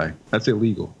IT guy. That's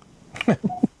illegal.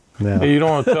 Yeah. You don't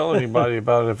want to tell anybody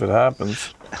about it if it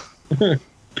happens.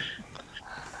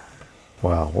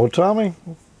 Wow. Well, Tommy,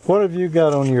 what have you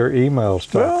got on your email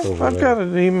stuff over Well, I've there? got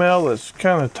an email that's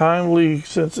kind of timely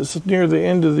since it's near the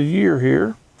end of the year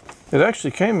here. It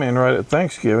actually came in right at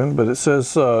Thanksgiving, but it says,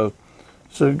 so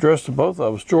addressed to both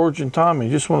of us, George and Tommy.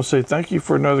 Just want to say thank you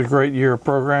for another great year of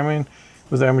programming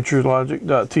with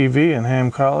AmateurLogic.TV and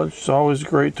Ham College. It's always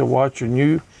great to watch your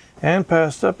new and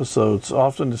past episodes,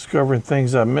 often discovering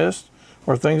things I missed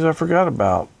or things I forgot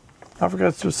about. I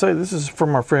forgot to say, this is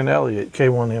from our friend Elliot,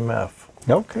 K1MF.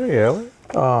 Okay, Elliot.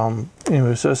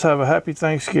 Anyway, it says, have a happy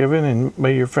Thanksgiving and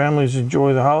may your families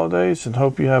enjoy the holidays and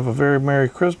hope you have a very Merry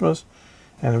Christmas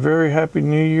and a very happy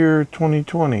New Year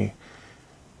 2020.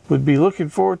 Would be looking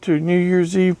forward to New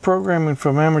Year's Eve programming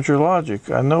from Amateur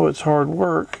Logic. I know it's hard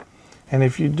work, and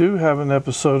if you do have an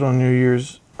episode on New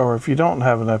Year's, or if you don't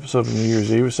have an episode on New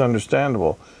Year's Eve, it's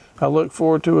understandable. I look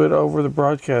forward to it over the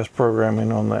broadcast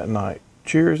programming on that night.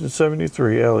 Cheers in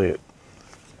 73, Elliot.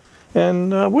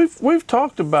 And we've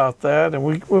talked about that, and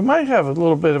we might have a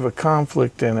little bit of a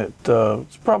conflict in it.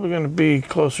 It's probably going to be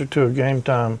closer to a game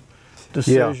time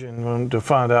decision to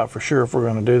find out for sure if we're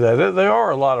going to do that. They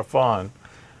are a lot of fun.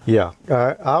 Yeah,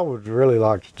 I would really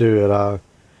like to do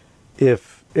it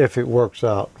if it works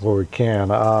out where we can.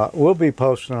 We'll be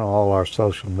posting on all our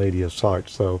social media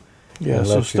sites, so yeah.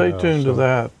 So stay tuned to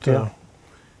that.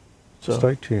 So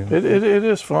stay tuned. It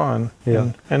is fun.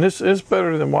 Yeah, and it's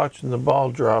better than watching the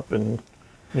ball drop in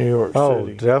New York oh,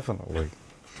 City. definitely.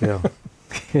 Yeah,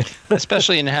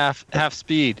 Especially in half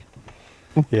speed.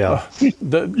 yeah.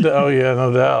 Oh yeah,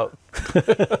 no doubt.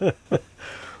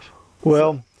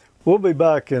 Well, we'll be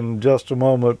back in just a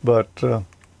moment, but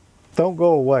don't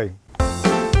go away.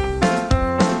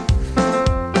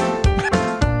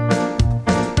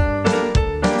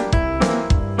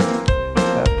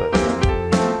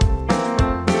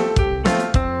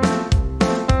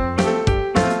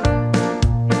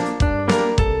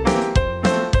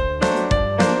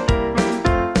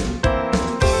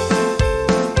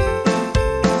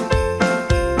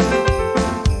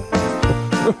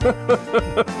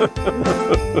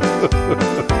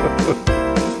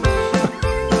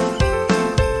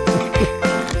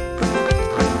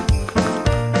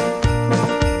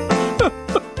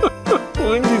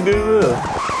 When did you do this?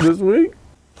 This week?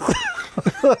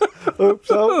 Oops,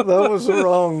 that was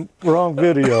the wrong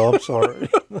video. I'm sorry.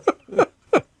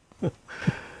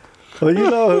 Well, you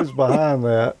know who's behind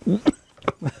that.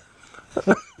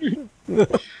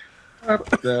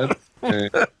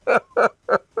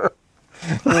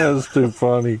 That's too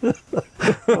funny.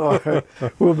 All right,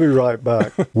 we'll be right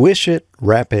back. Wish it,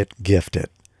 wrap it, gift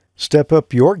it. Step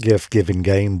up your gift-giving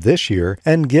game this year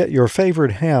and get your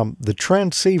favorite ham, the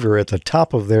transceiver, at the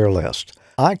top of their list.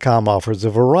 Icom offers a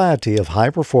variety of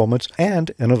high-performance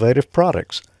and innovative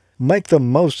products. Make the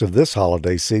most of this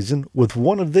holiday season with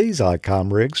one of these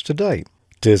Icom rigs today.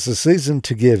 'Tis the season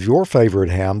to give your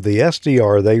favorite ham the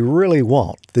SDR they really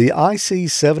want, the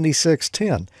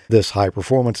IC7610. This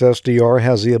high-performance SDR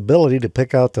has the ability to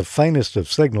pick out the faintest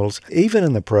of signals, even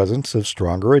in the presence of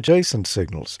stronger adjacent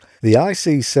signals. The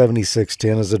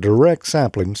IC7610 is a direct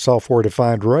sampling,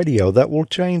 software-defined radio that will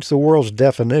change the world's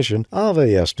definition of a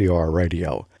SDR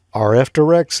radio. RF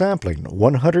direct sampling,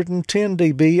 110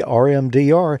 dB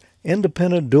RMDR,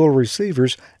 independent dual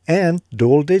receivers, and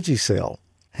dual digicell.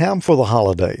 Ham for the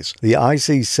holidays. The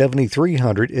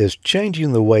IC7300 is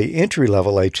changing the way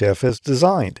entry-level HF is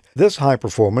designed. This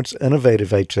high-performance,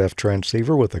 innovative HF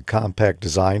transceiver with a compact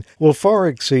design will far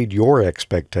exceed your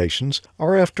expectations.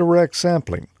 RF direct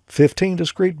sampling, 15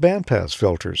 discrete bandpass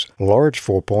filters, large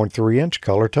 4.3-inch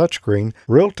color touchscreen,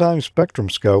 real-time spectrum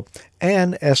scope,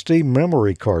 and SD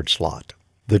memory card slot.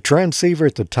 The transceiver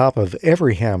at the top of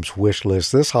every ham's wish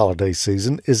list this holiday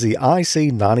season is the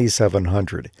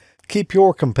IC9700. Keep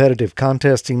your competitive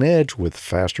contesting edge with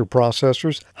faster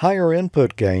processors, higher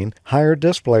input gain, higher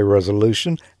display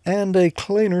resolution, and a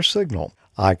cleaner signal.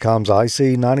 Icom's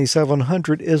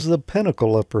IC9700 is the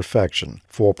pinnacle of perfection.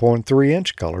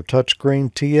 4.3-inch color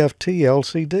touchscreen TFT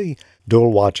LCD,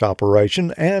 dual watch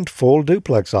operation, and full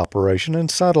duplex operation in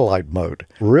satellite mode.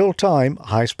 Real-time,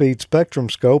 high-speed spectrum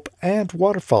scope, and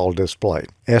waterfall display.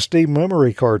 SD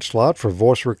memory card slot for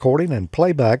voice recording and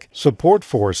playback. Support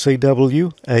for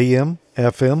CW, AM,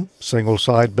 FM, single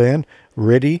sideband,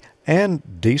 RIDI,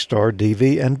 and D-Star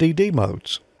DV and DD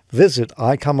modes. Visit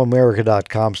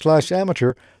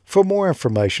icomamerica.com/amateur for more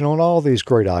information on all these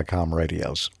great Icom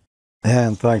radios.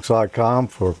 And thanks, Icom,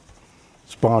 for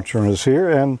sponsoring us here.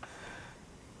 And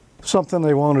something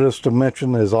they wanted us to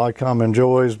mention is Icom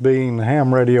enjoys being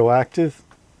ham radio active.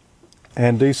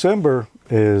 And December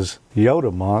is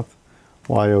Yoda month,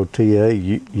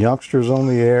 YOTA, youngsters on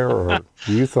the air or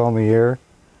youth on the air,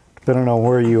 depending on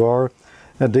where you are.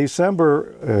 And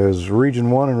December is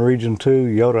Region 1 and Region 2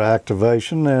 Yoda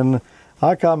activation, and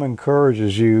Icom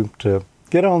encourages you to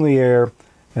get on the air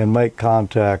and make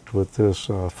contact with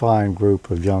this fine group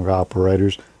of young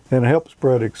operators and help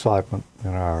spread excitement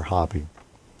in our hobby.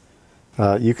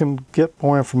 You can get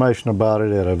more information about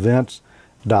it at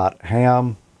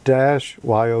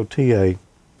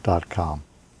events.ham-yota.com.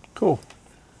 Cool.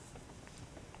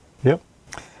 Yep.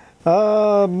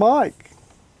 Mike,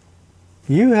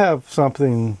 you have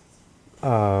something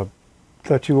that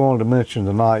you wanted to mention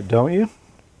tonight, don't you?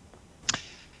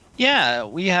 Yeah,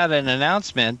 we had an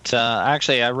announcement.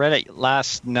 Actually, I read it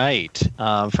last night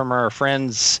from our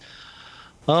friends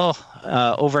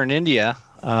over in India.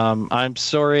 I'm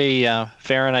sorry,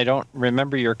 Farron, I don't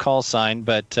remember your call sign,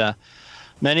 but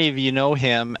many of you know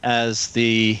him as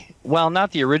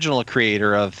not the original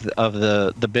creator of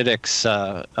the BitX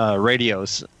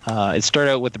radios. It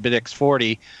started out with the BitX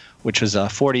 40, which was a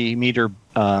 40-meter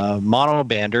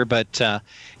monobander, but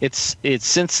it's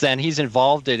since then he's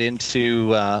evolved it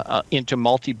into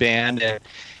multi-band. And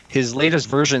his latest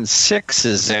version 6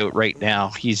 is out right now.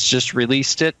 He's just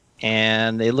released it,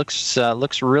 and it looks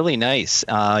really nice.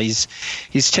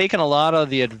 He's taken a lot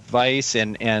of the advice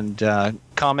and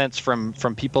comments from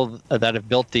people that have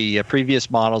built the previous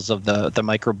models of the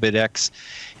Micro BitX,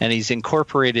 and he's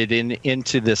incorporated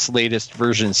into this latest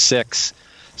version 6.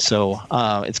 So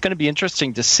it's going to be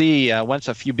interesting to see once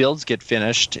a few builds get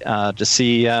finished to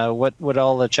see what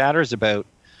all the chatter's about.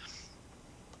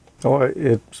 Oh,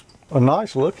 it's a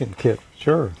nice looking kit,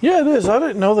 sure. Yeah, it is. I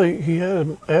didn't know that he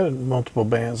had added multiple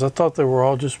bands. I thought they were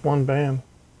all just one band,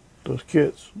 those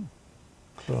kits.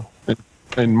 So.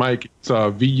 And Mike, it's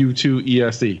VU2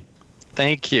 ESE.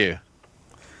 Thank you.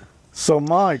 So,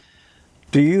 Mike,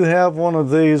 do you have one of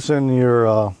these in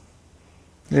your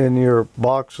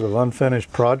box of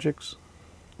unfinished projects?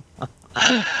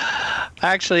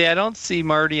 Actually, I don't see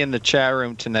Marty in the chat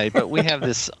room tonight, but we have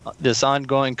this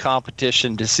ongoing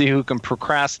competition to see who can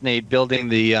procrastinate building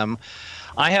the.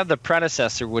 I have the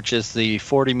predecessor, which is the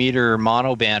 40-meter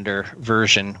monobander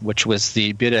version, which was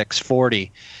the BitX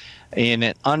 40, in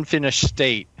an unfinished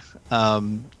state.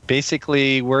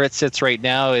 Basically, where it sits right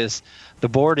now is the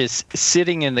board is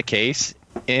sitting in the case.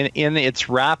 In its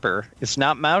wrapper. It's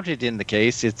not mounted in the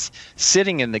case, it's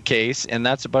sitting in the case, and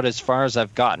that's about as far as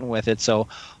I've gotten with it. So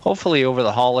hopefully over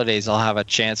the holidays I'll have a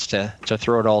chance to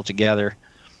throw it all together.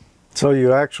 So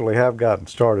you actually have gotten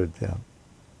started then?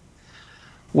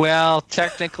 Well,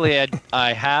 technically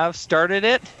I have started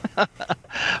it,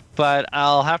 but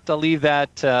I'll have to leave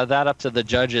that up to the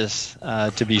judges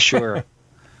to be sure.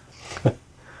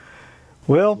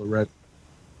 Well,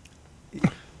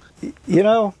 you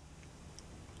know,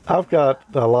 I've got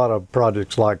a lot of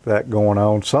projects like that going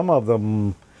on. Some of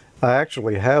them I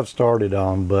actually have started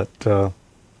on, but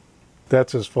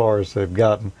that's as far as they've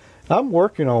gotten. I'm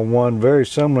working on one very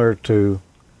similar to,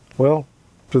 well,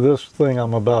 to this thing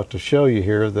I'm about to show you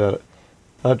here that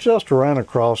I just ran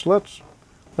across. Let's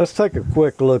take a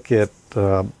quick look at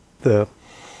the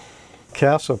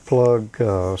Kasa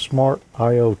Plug Smart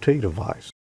IoT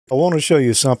device. I want to show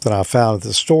you something I found at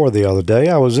the store the other day.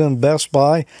 I was in Best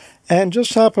Buy and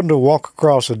just happened to walk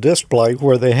across a display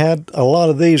where they had a lot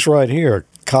of these right here,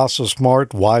 Kasa Smart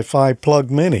Wi-Fi Plug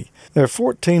Mini. They're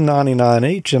 $14.99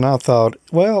 each, and I thought,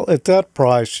 well, at that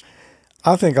price,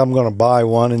 I think I'm going to buy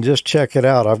one and just check it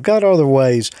out. I've got other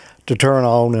ways to turn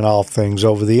on and off things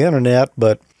over the internet,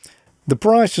 but the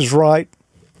price is right.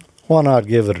 Why not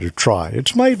give it a try?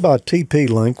 It's made by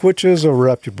TP-Link, which is a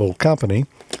reputable company.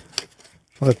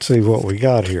 Let's see what we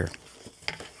got here.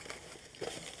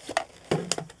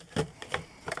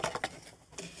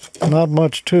 Not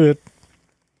much to it.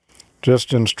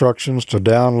 Just instructions to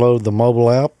download the mobile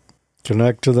app,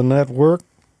 connect to the network,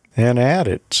 and add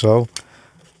it. So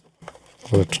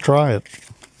let's try it.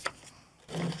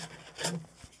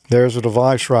 There's a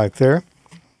device right there.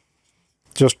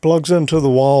 Just plugs into the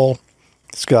wall.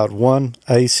 It's got one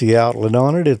AC outlet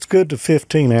on it. It's good to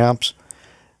 15 amps.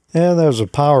 And there's a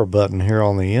power button here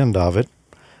on the end of it.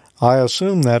 I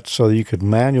assume that's so you could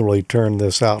manually turn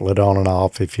this outlet on and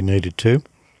off if you needed to.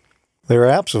 There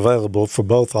are apps available for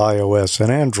both iOS and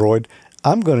Android.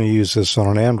 I'm going to use this on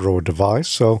an Android device,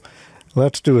 so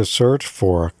let's do a search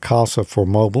for Kasa for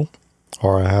mobile,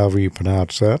 or however you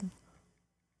pronounce that.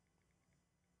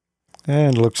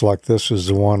 And it looks like this is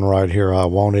the one right here I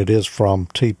want. It is from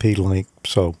TP-Link,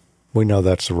 so we know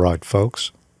that's the right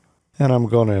folks. And I'm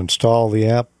going to install the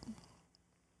app.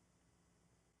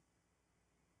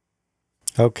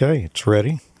 Okay, it's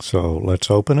ready, so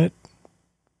let's open it.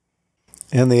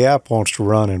 And the app wants to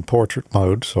run in portrait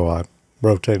mode, so I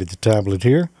rotated the tablet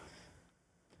here.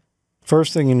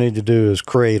 First thing you need to do is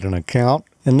create an account.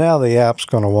 And now the app's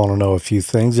going to want to know a few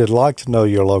things. It'd like to know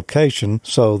your location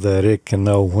so that it can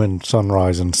know when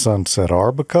sunrise and sunset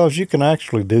are, because you can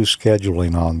actually do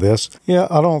scheduling on this. Yeah,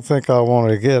 I don't think I want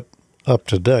to get up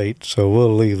to date, so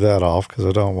we'll leave that off because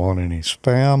I don't want any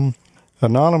spam.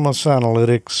 Anonymous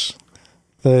analytics,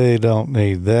 they don't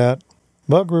need that.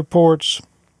 Bug reports,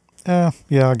 yeah,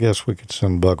 I guess we could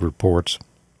send bug reports.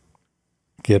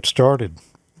 Get started.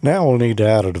 Now we'll need to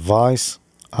add a device.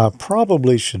 I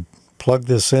probably should plug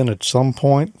this in at some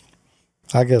point.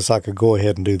 I guess I could go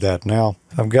ahead and do that now.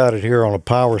 I've got it here on a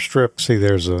power strip. See,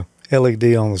 there's a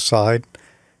LED on the side,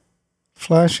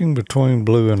 flashing between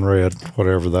blue and red,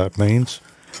 whatever that means.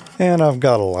 And I've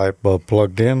got a light bulb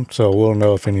plugged in, so we'll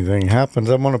know if anything happens.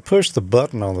 I'm going to push the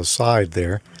button on the side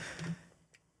there,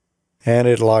 and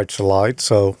it lights a light,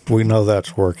 so we know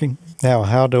that's working. Now,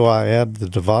 how do I add the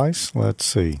device? Let's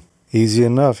see. Easy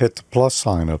enough. Hit the plus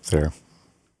sign up there.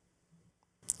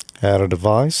 Add a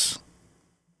device.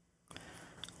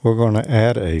 We're going to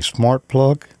add a smart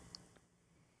plug.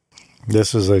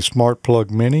 This is a Smart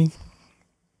Plug Mini.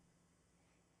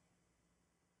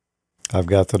 I've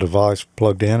got the device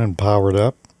plugged in and powered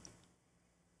up.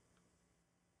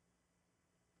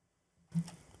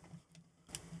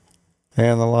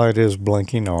 And the light is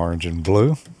blinking orange and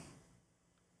blue.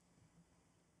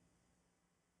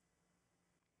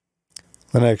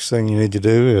 The next thing you need to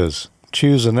do is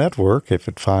choose a network if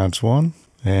it finds one,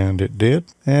 and it did,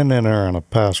 and enter in a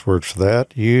password for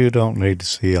that. You don't need to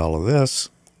see all of this.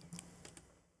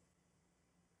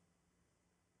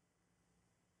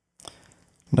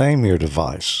 Name your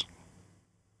device.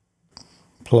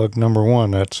 Plug number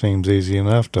 1, that seems easy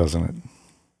enough, doesn't it?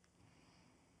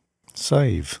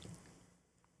 Save.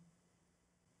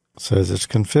 Says it's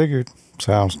configured.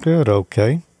 Sounds good,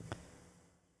 okay.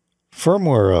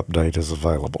 Firmware update is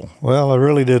available. Well, I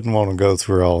really didn't want to go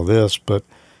through all of this, but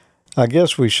I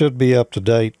guess we should be up to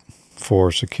date for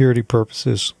security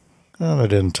purposes. Well, that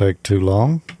didn't take too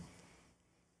long.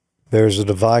 There's a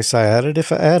device I added.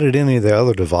 If I added any of the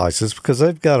other devices, because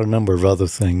they've got a number of other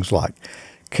things like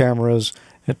cameras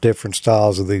and different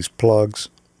styles of these plugs,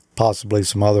 possibly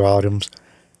some other items.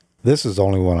 This is the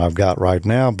only one I've got right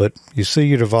now, but you see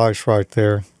your device right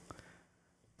there.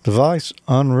 Device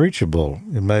unreachable.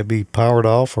 It may be powered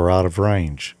off or out of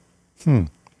range.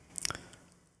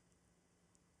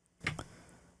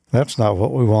 That's not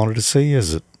what we wanted to see,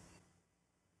 is it?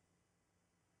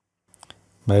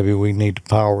 Maybe we need to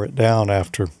power it down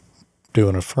after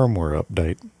doing a firmware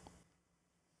update.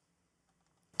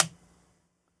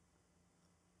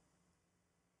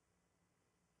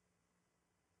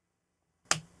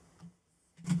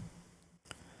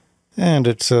 And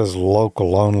it says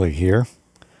local only here.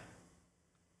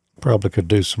 Probably could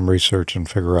do some research and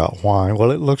figure out why. Well,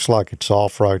 it looks like it's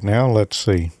off right now. Let's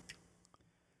see.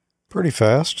 Pretty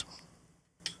fast.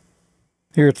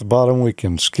 Here at the bottom, we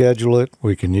can schedule it.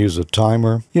 We can use a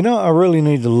timer. You know, I really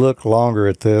need to look longer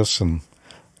at this and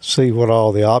see what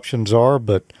all the options are,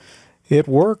 but it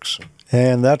works.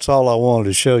 And that's all I wanted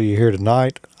to show you here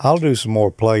tonight. I'll do some more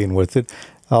playing with it.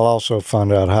 I'll also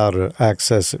find out how to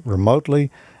access it remotely.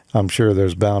 I'm sure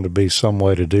there's bound to be some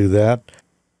way to do that.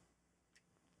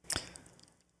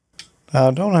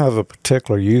 I don't have a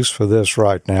particular use for this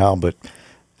right now, but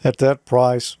at that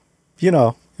price, you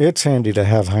know, it's handy to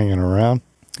have hanging around.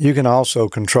 You can also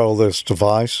control this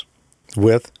device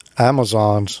with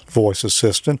Amazon's voice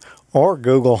assistant or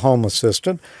Google Home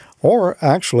Assistant, or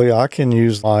actually I can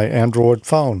use my Android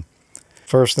phone.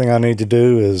 First thing I need to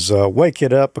do is wake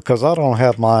it up because I don't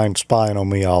have mine spying on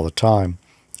me all the time.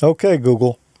 Okay,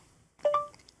 Google.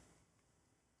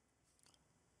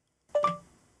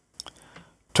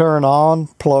 Turn on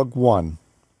plug 1.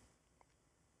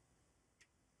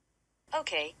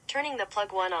 Okay, turning the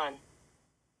plug 1 on.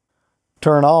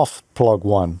 Turn off plug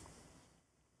 1.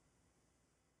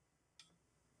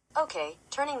 Okay,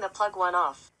 turning the plug 1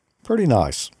 off. Pretty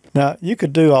nice. Now, you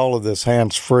could do all of this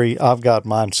hands-free. I've got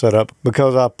mine set up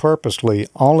because I purposely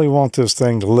only want this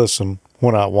thing to listen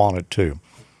when I want it to.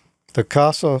 The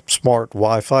Kasa Smart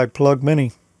Wi-Fi Plug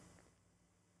Mini.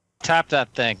 Tap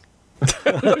that thing.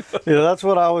 Yeah, that's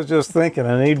what I was just thinking.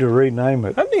 I need to rename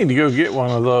it. I need to go get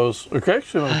one of those.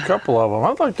 Actually, a couple of them.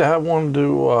 I'd like to have one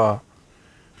to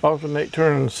alternate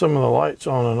turning some of the lights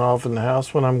on and off in the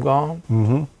house when I'm gone.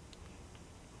 Mm-hmm.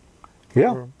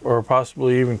 Yeah. Or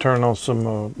possibly even turn on some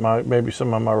of maybe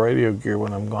some of my radio gear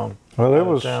when I'm gone. Well, it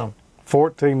was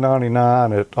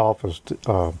 $14.99 at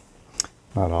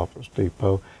not Office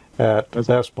Depot, at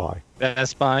Best Buy.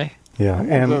 Best Buy. Yeah,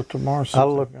 and go tomorrow.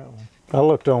 I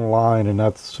looked online, and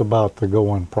that's about the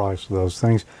going price of those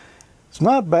things. It's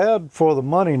not bad for the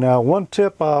money. Now, one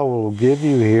tip I will give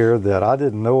you here that I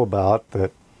didn't know about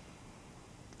that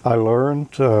I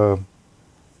learned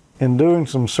in doing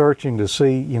some searching to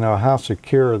see, you know, how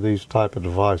secure these type of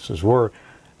devices were.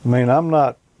 I mean, I'm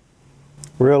not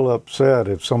real upset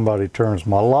if somebody turns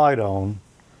my light on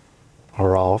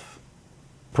or off.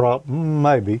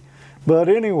 Maybe. But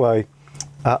anyway,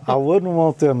 I wouldn't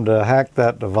want them to hack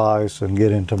that device and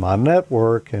get into my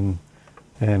network and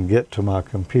get to my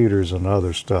computers and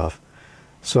other stuff.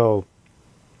 So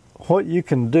what you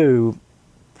can do,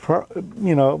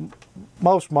 you know,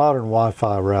 most modern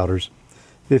Wi-Fi routers,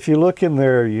 if you look in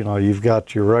there, you know, you've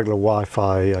got your regular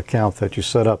Wi-Fi account that you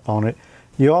set up on it.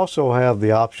 You also have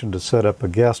the option to set up a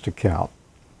guest account.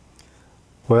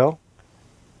 Well,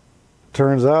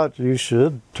 turns out you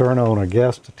should turn on a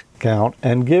guest account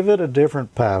and give it a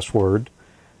different password,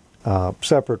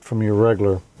 separate from your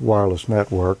regular wireless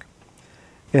network,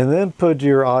 and then put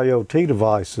your IoT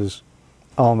devices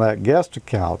on that guest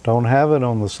account. Don't have it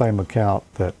on the same account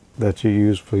that you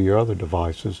use for your other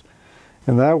devices.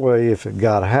 And that way, if it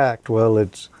got hacked, well,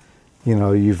 it's, you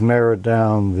know, you've narrowed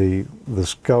down the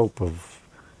scope of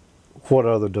what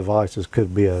other devices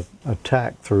could be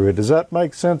attacked through it. Does that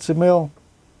make sense, Emile?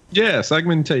 Yeah,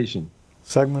 segmentation.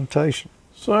 Segmentation.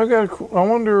 So I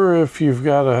wonder if you've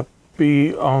got to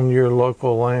be on your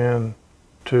local LAN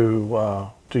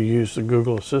to use the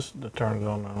Google Assistant to turn it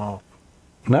on and off.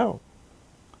 No.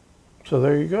 So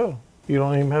there you go. You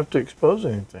don't even have to expose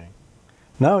anything.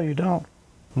 No, you don't.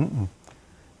 Mm-mm.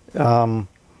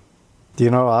 You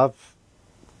know, I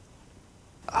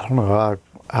don't know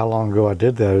how long ago I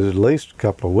did that. It was at least a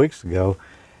couple of weeks ago.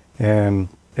 And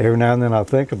every now and then I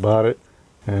think about it,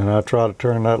 and I try to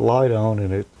turn that light on,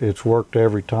 and it's worked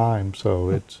every time. So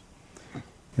it's,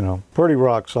 you know, pretty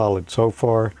rock solid so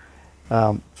far.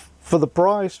 For the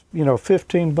price, you know,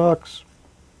 $15.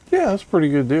 Yeah, that's a pretty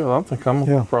good deal. I think I'm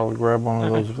going to probably grab one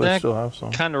of those if they That still have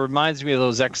some. kind of reminds me of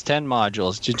those X10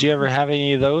 modules. Did you ever have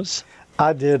any of those?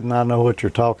 I did, and I know what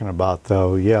you're talking about,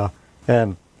 though. Yeah,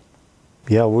 and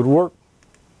yeah, it would work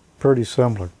pretty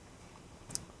similar.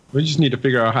 We just need to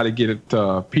figure out how to get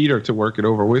it, Peter to work it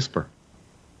over Whisper.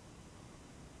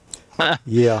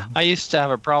 Yeah. I used to have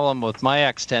a problem with my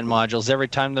X10 modules. Every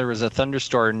time there was a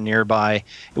thunderstorm nearby,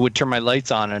 it would turn my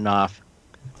lights on and off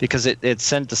because it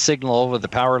sent the signal over the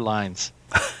power lines.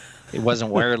 It wasn't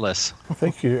wireless. I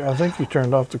think you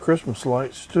turned off the Christmas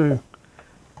lights too.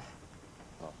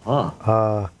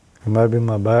 Huh. Maybe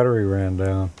my battery ran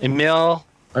down. Emile?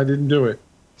 I didn't do it.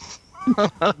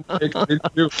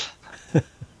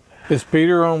 Is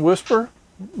Peter on Whisper?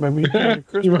 Maybe he turned the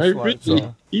Christmas lights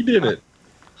on. He did it.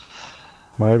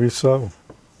 Maybe so.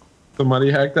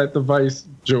 Somebody hacked that device,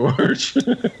 George.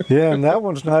 Yeah, and that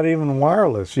one's not even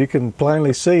wireless. You can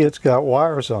plainly see it's got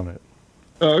wires on it.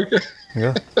 Okay.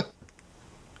 Yeah.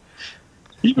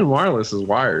 Even wireless is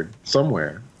wired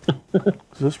somewhere.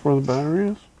 Is this where the battery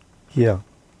is? Yeah.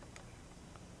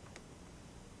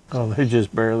 Oh, they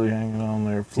just barely hanging on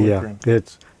there, flickering. Yeah,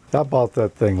 I bought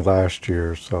that thing last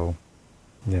year, so,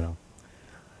 you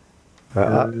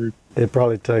know. It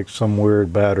probably takes some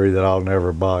weird battery that I'll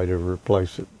never buy to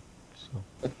replace it.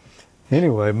 So,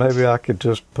 anyway, maybe I could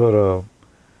just put a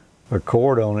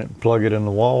cord on it and plug it in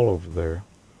the wall over there.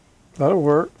 That'll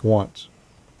work. Once.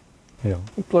 Yeah.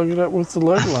 Plug it up with the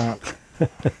leg lamp.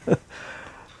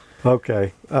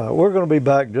 Okay, we're going to be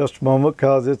back just a moment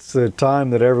because it's the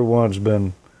time that everyone's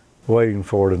been waiting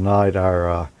for tonight,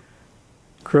 our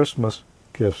Christmas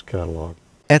gifts catalog.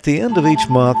 At the end of each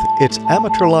month, it's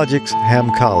AmateurLogic's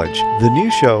Ham College, the new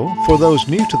show for those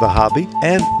new to the hobby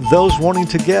and those wanting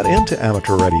to get into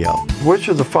amateur radio. Which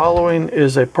of the following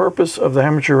is a purpose of the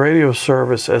amateur radio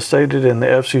service as stated in the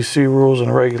FCC rules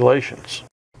and regulations?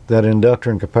 That inductor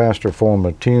and capacitor form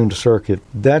a tuned circuit.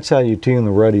 That's how you tune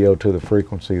the radio to the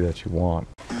frequency that you want.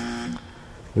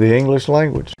 The English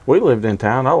language. We lived in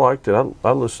town. I liked it.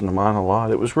 I listened to mine a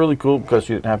lot. It was really cool because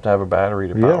you didn't have to have a battery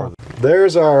to power it.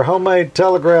 There's our homemade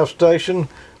telegraph station.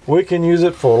 We can use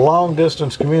it for long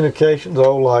distance communications.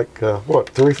 Oh, like,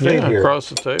 3 feet here? Across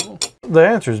the table. The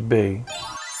answer is B.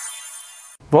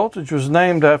 Voltage was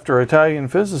named after Italian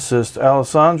physicist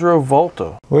Alessandro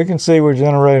Volta. We can see we're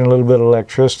generating a little bit of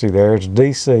electricity there. It's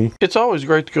DC. It's always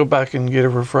great to go back and get a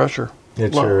refresher.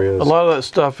 It sure is. A lot of that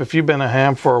stuff, if you've been a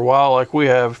ham for a while like we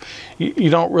have, you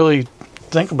don't really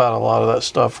think about a lot of that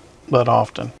stuff that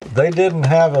often. They didn't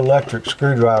have electric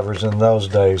screwdrivers in those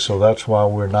days, so that's why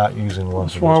we're not using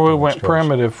ones. That's why we went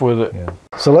primitive with it. Yeah.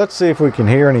 So let's see if we can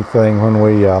hear anything when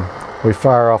we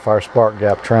fire off our spark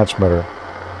gap transmitter.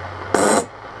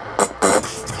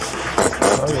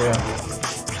 Oh yeah.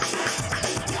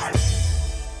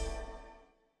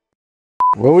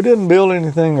 Well, we didn't build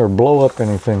anything or blow up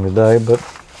anything today, but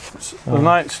the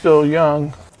night's still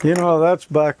young. You know, that's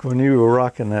back when you were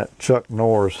rocking that Chuck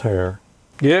Norris hair.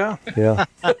 Yeah. Yeah.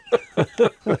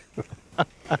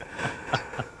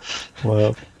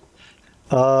 Well,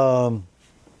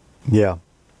 yeah.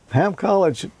 Ham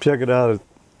College, check it out at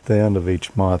the end of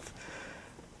each month.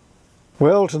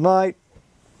 Well, tonight,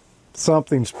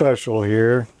 something special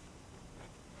here.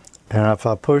 And if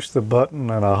I push the button,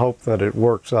 and I hope that it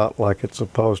works out like it's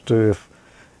supposed to,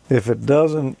 if it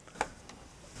doesn't,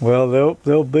 well,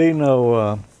 there'll be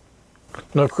no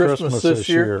Christmas this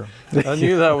year. I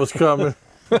knew that was coming.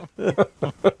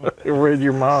 You read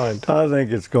your mind. I think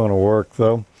it's going to work,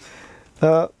 though.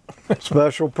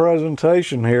 Special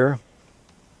presentation here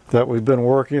that we've been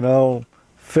working on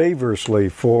feverishly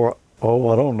for, I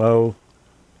don't know,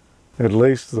 at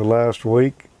least the last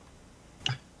week.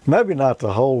 Maybe not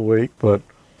the whole week, but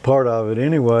part of it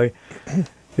anyway.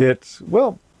 It's,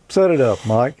 well, set it up,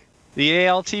 Mike. The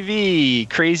ALTV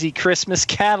Crazy Christmas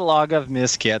Catalog of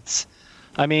Miskits.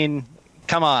 I mean,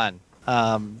 come on.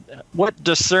 What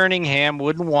discerning ham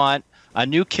wouldn't want a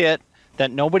new kit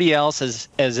that nobody else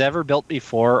has ever built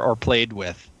before or played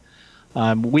with?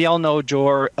 We all know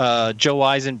Joe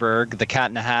Eisenberg, the Cat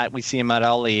in the Hat. We see him at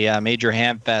all the major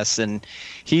ham fests, and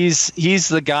he's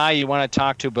the guy you want to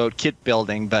talk to about kit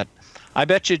building. But I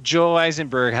bet you Joe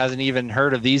Eisenberg hasn't even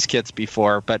heard of these kits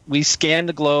before. But we scanned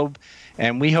the globe,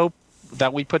 and we hope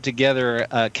that we put together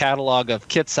a catalog of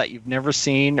kits that you've never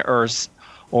seen or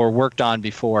worked on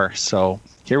before. So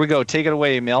here we go. Take it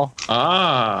away, Emile.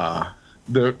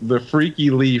 The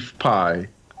freaky leaf pie.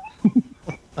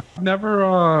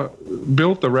 Never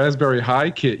built the Raspberry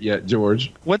Pi kit yet,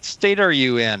 George. What state are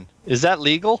you in? Is that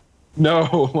legal?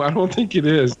 No, I don't think it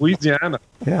is. Louisiana.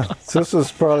 Yeah, this is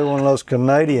probably one of those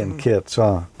Canadian kits,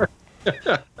 huh?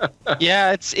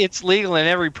 Yeah, it's legal in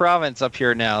every province up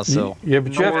here now. So yeah,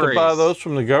 but you have to buy those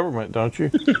from the government, don't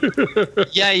you?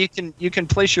 Yeah, you can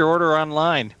place your order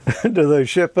online. Do they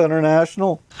ship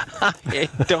international? I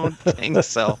don't think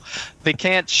so. They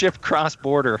can't ship cross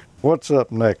border. What's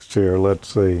up next here? Let's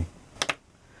see.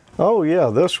 Oh yeah,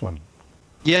 this one.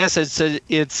 Yes, it's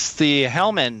the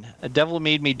Hellman, A Devil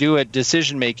Made Me Do It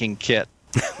decision making kit.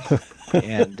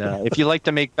 And if you like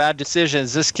to make bad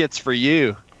decisions, this kit's for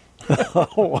you.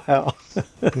 Oh, wow.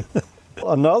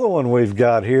 Another one we've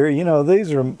got here, you know,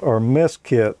 these are mis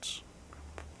kits,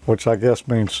 which I guess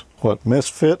means what,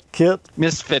 misfit kit?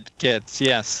 Misfit kits,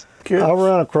 yes. I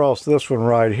ran across this one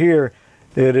right here.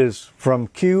 It is from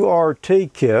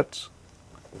QRT Kits.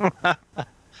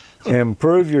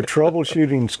 Improve your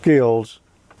troubleshooting skills,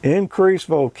 increase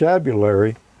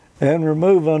vocabulary, and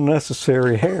remove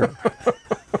unnecessary hair.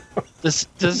 Does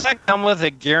that come with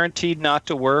a guaranteed not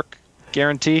to work?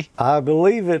 Guarantee? I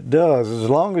believe it does, as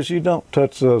long as you don't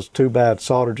touch those two bad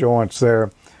solder joints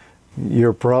there.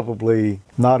 you're probably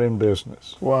not in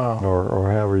business. Wow.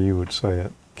 Or however you would say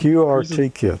it.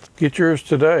 QRT kit. Get yours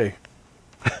today.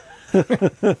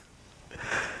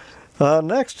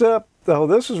 Next up,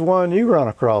 this is one you run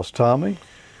across, Tommy.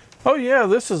 Oh yeah,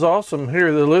 this is awesome.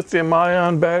 Here, the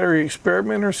lithium-ion battery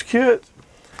experimenters kit.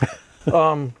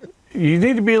 You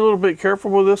need to be a little bit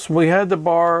careful with this. We had to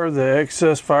borrow the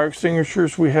excess fire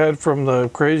extinguishers we had from the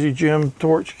Crazy Jim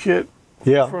torch kit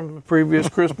from the previous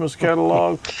Christmas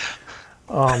catalog.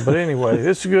 But anyway,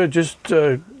 it's good. Just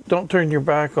don't turn your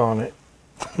back on it.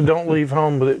 Don't leave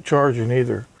home with it charging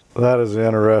either. That is an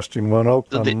interesting one.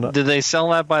 Do they sell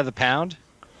that by the pound?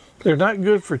 They're not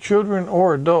good for children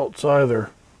or adults either.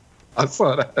 I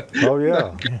saw that. Oh,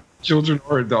 yeah. Children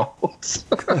or adults.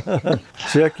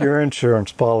 Check your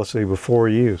insurance policy before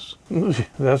use.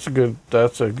 That's a good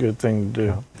thing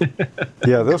to do.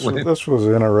 Yeah, this was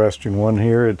an interesting one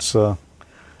here. It's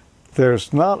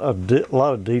there's not a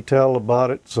lot of detail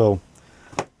about it, so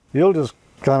you'll just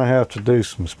kind of have to do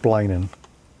some splaining.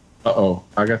 Uh-oh,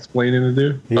 I got splaining to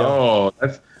do? Yeah. Oh,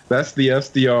 that's the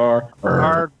SDR.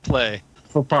 Hard play.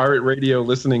 For pirate radio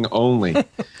listening only.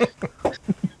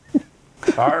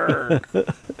 Hard. You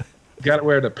got to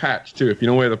wear the patch, too. If you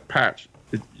don't wear the patch,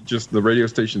 the radio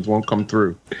stations won't come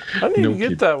through. I need to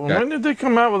get that one. When did they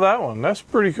come out with that one? That's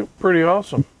pretty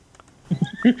awesome.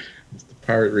 It's the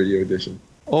pirate radio edition.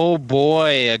 Oh,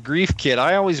 boy, a grief kit.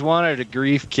 I always wanted a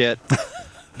grief kit,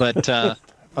 but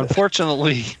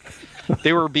unfortunately,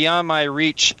 they were beyond my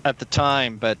reach at the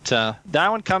time. But that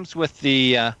one comes with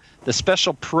the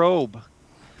special probe.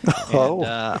 And,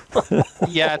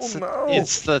 yeah,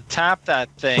 it's the tap that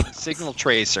thing, signal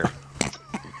tracer.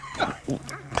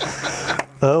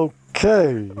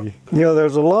 Okay.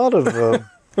 There's a lot of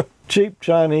cheap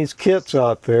Chinese kits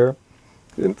out there.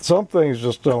 Some things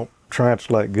just don't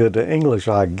translate good to English,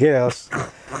 I guess.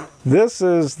 This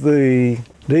is the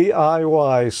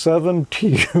DIY 7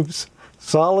 tubes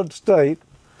solid state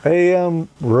AM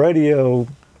radio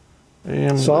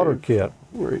solder kit.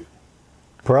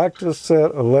 Practice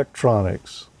set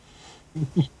electronics.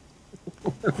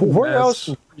 Where else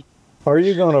are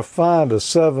you going to find a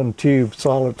 7-tube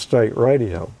solid state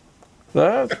radio?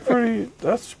 That's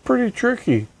pretty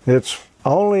tricky. It's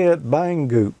only at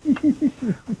Banggook.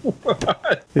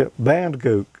 Yeah,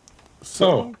 Bandgook.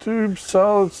 7-tube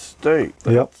solid state.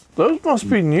 Yep. Those must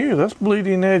be new. That's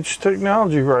bleeding edge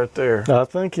technology right there. I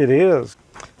think it is.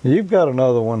 You've got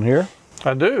another one here.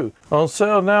 I do. On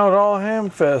sale now at All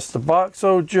Hamfest, the Box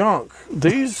O Junk.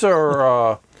 These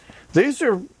are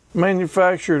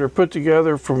manufactured or put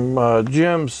together from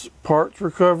Jim's parts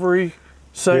recovery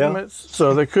segments. Yeah.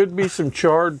 So there could be some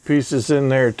charred pieces in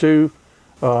there too,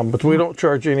 but we don't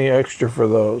charge any extra for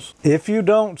those. If you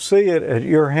don't see it at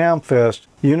your Hamfest,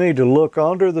 you need to look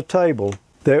under the table.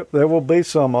 There will be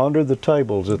some under the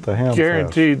tables at the Hamfest.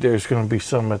 Guaranteed there's going to be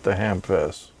some at the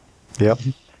Hamfest. Yep.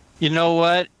 You know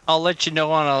what? I'll let you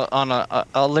know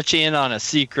I'll let you in on a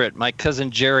secret. My cousin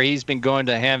Jerry, he's been going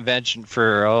to Hamvention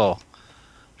for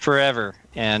forever,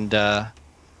 and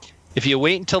if you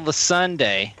wait until the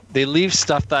Sunday, they leave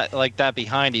stuff like that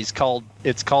behind. It's called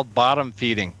bottom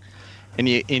feeding, and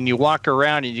you walk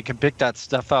around and you can pick that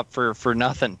stuff up for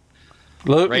nothing.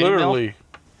 Right, literally.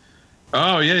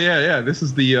 Oh yeah. This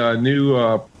is the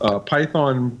new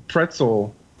Python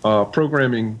pretzel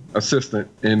programming assistant,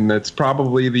 and it's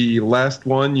probably the last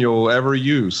one you'll ever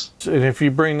use. And if you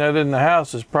bring that in the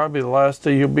house, it's probably the last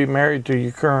day you'll be married to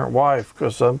your current wife,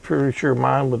 because I'm pretty sure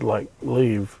mine would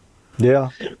leave. Yeah.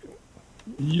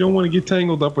 You don't want to get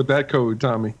tangled up with that code,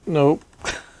 Tommy. Nope.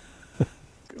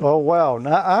 Oh wow!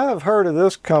 Now I have heard of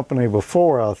this company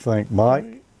before. I think,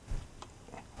 Mike.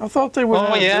 I thought they would.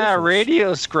 Oh yeah,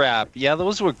 radio scrap. Yeah,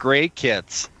 those were great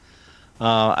kits.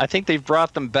 I think they've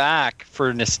brought them back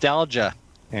for nostalgia,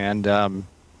 and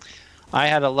I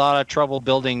had a lot of trouble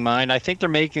building mine. I think they're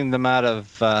making them out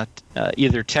of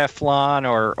either Teflon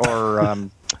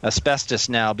or asbestos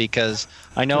now, because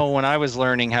I know when I was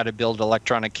learning how to build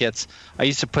electronic kits, I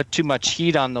used to put too much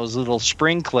heat on those little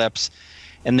spring clips,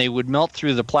 and they would melt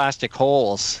through the plastic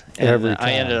holes, and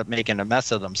I ended up making a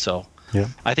mess of them. So yeah.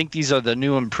 I think these are the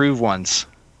new improved ones.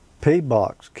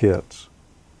 P-box kits.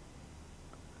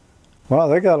 Wow,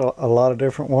 they got a lot of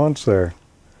different ones there.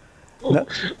 Now,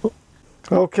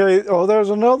 okay, there's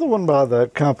another one by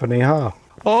that company, huh?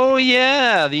 Oh,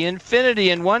 yeah, the Infinity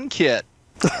in One kit.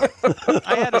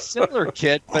 I had a similar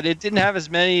kit, but it didn't have as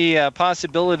many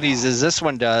possibilities as this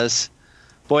one does.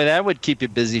 Boy, that would keep you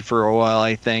busy for a while,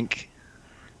 I think.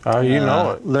 You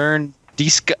know it.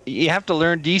 You have to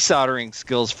learn desoldering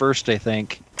skills first, I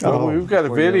think. Oh, we've got a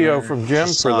video from Jim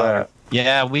for that.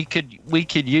 Yeah, we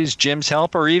could use Jim's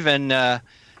help, or even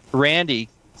Randy,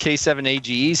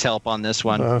 K7AGE's help on this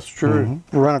one. That's true.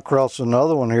 Mm-hmm. Run across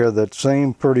another one here that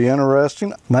seemed pretty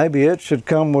interesting. Maybe it should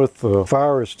come with a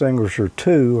fire extinguisher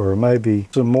too, or maybe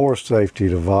some more safety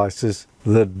devices.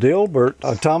 The Dilbert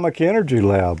Atomic Energy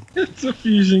Lab. It's a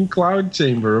fusion cloud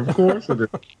chamber, of course it is.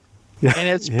 Yeah, And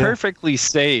it's perfectly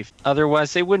safe.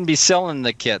 Otherwise, they wouldn't be selling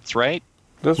the kits, right?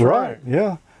 That's right.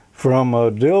 Yeah, from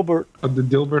Dilbert. Of the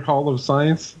Dilbert Hall of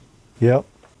Science. Yep.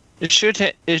 It should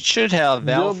have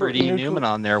Alfred E. Dilbert Newman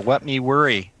on there. What me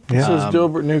worry? It says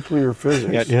Dilbert Nuclear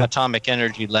Physics. Yeah. Atomic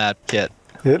Energy Lab kit.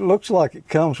 It looks like it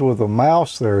comes with a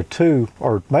mouse there too,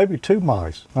 or maybe 2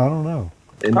 mice. I don't know.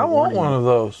 I want one of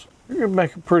those. You could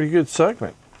make a pretty good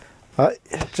segment. I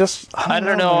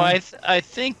don't know. I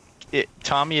think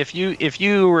Tommy, if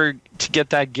you were to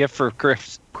get that gift for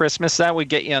Christmas, that would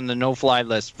get you on the no-fly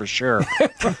list for sure.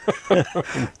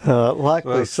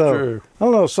 Likely That's so. true. I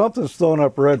don't know. Something's throwing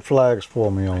up red flags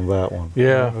for me on that one.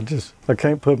 Yeah. I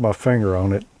can't put my finger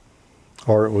on it,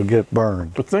 or it will get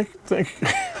burned. But think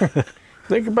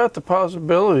think about the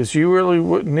possibilities. You really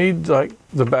wouldn't need like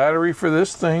the battery for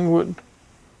this thing.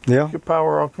 You could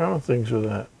power all kind of things with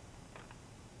that.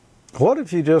 What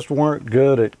if you just weren't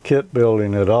good at kit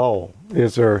building at all?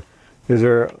 Is there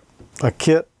a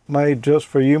kit made just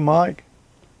for you, Mike?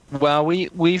 Well,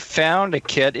 we found a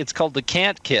kit. It's called the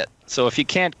Can't Kit. So if you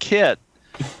can't kit,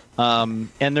 and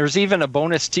there's even a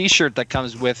bonus T-shirt that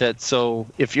comes with it. So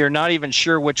if you're not even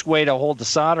sure which way to hold the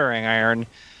soldering iron,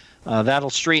 that'll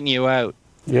straighten you out.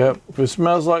 Yep. If it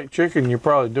smells like chicken, you're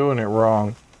probably doing it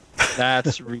wrong.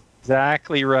 That's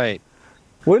exactly right.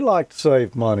 We like to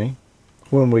save money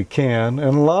when we can,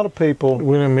 and a lot of people.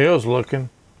 When Emile's looking.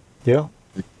 Yeah,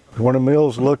 when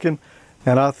Emile's looking,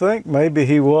 and I think maybe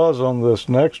he was on this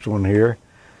next one here.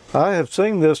 I have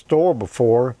seen this store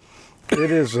before.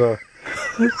 It is a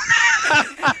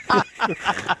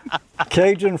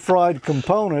Cajun fried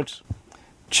components,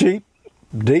 cheap,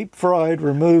 deep fried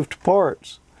removed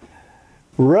parts.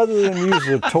 Rather than use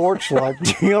a torch like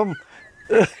Jim,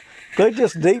 they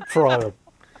just deep fry them.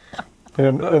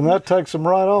 And that takes them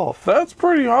right off. That's a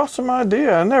pretty awesome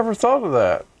idea. I never thought of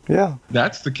that. Yeah.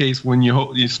 That's the case when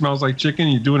it smells like chicken,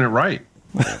 you're doing it right.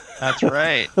 That's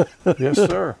right. Yes,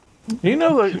 sir. You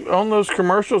know that on those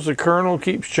commercials, the kernel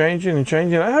keeps changing and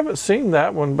changing. I haven't seen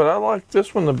that one, but I like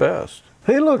this one the best.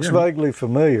 He looks vaguely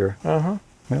familiar. Uh-huh.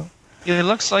 Yeah. It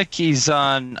looks like he's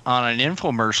on an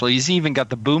infomercial. He's even got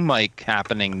the boom mic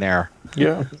happening there.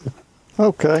 Yeah.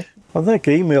 Okay. I think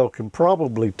Emile can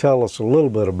probably tell us a little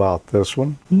bit about this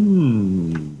one.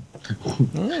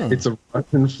 It's a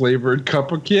Russian flavored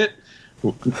cup of kit.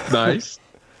 Nice.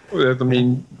 I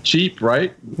mean, cheap,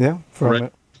 right? Yeah, from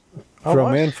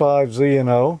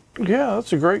N5Z&O. Yeah,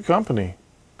 that's a great company.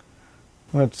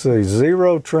 Let's see,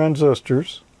 0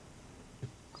 transistors.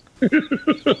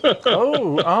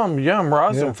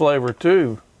 Rosin flavor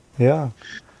too. Yeah.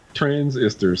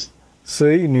 Transistors.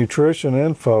 C, nutrition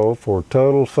info for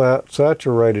total fat,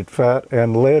 saturated fat,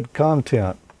 and lead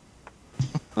content.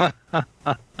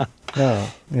 Yeah,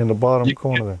 in the bottom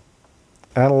corner there.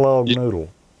 Analog noodle.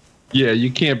 Yeah,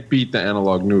 you can't beat the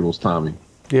analog noodles, Tommy.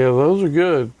 Yeah, those are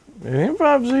good. And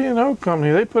N5Z&O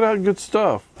company, they put out good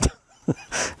stuff.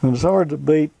 And it's hard to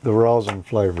beat the rosin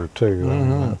flavor too.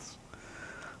 Mm-hmm.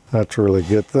 That's a really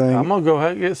good thing. I'm going to go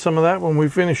ahead and get some of that when we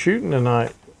finish shooting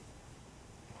tonight.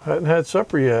 I hadn't had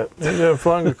supper yet. They done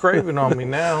flung a craving on me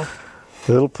now.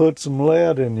 It'll put some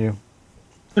lead in you.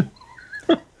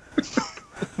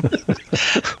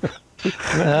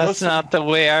 That's not the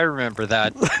way I remember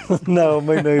that. No,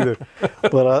 me neither.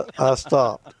 But I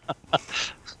stopped.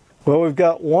 Well, we've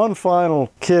got one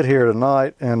final kit here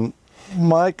tonight, and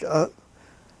Mike,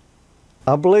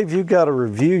 I believe you got a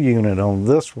review unit on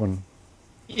this one.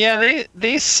 Yeah,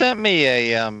 they sent me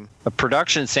a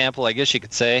production sample, I guess you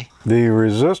could say. The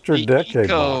resistor decade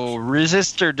box.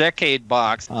 Resistor decade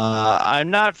box.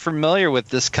 I'm not familiar with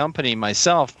this company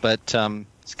myself, but I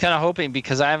was kind of hoping,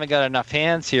 because I haven't got enough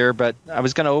hands here, but I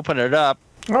was going to open it up.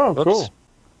 Oh, Oops. cool.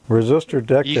 Resistor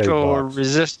decade box.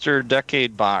 Resistor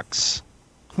decade box.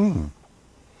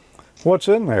 What's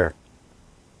in there?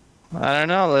 I don't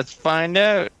know. Let's find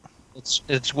out.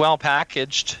 It's well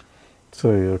packaged. So,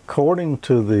 according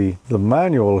to the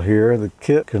manual here, the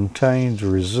kit contains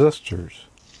resistors.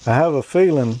 I have a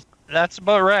feeling. That's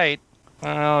about right.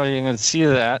 Oh, you can see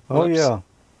that. Oh, Whoops. yeah.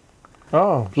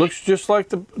 Oh, looks just like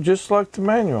the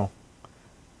manual.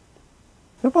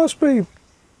 It must be.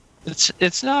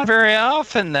 It's not very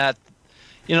often that,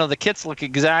 the kits look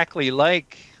exactly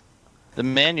like the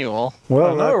manual.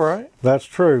 Well, I know, right? That's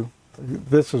true.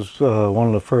 This is one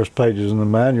of the first pages in the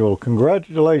manual.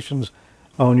 Congratulations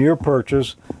on your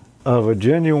purchase of a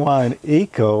genuine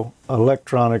Eco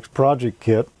electronics project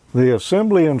kit. The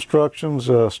assembly instructions,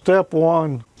 step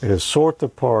 1 is sort the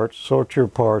parts, sort your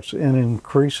parts in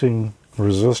increasing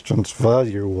resistance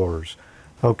value orders.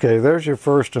 Okay, there's your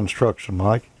first instruction,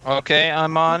 Mike. Okay,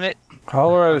 I'm on it.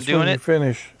 Holler at us doing when you it.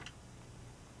 finish.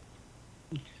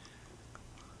 You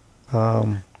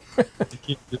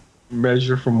can't just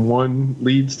measure from one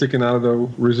lead sticking out of the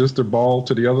resistor ball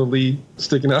to the other lead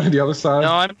sticking out of the other side.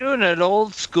 No, I'm doing it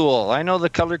old school. I know the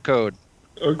color code.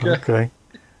 Okay. Okay.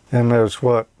 And there's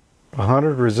what,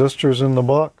 100 resistors in the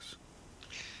box?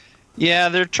 Yeah,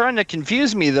 they're trying to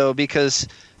confuse me though because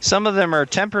some of them are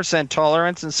 10%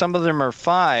 tolerance and some of them are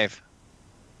 5.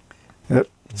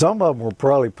 Some of them were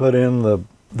probably put in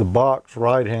the box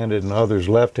right-handed and others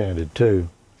left-handed too.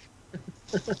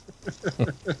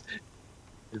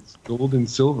 It's gold and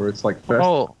silver. It's like fast.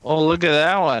 Oh, look at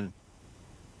that one.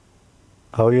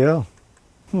 Oh, yeah.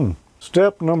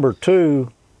 Step number 2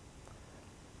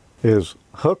 is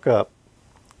hook up.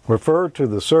 Refer to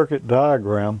the circuit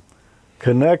diagram.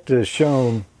 Connect as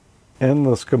shown in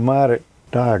the schematic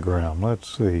diagram.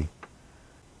 Let's see.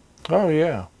 Oh,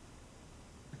 yeah.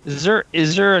 Is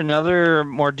there another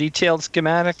more detailed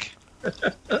schematic?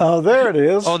 Oh, there it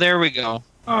is. Oh, there we go.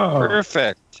 Oh,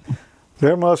 Perfect.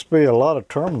 There must be a lot of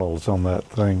terminals on that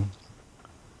thing.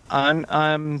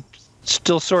 I'm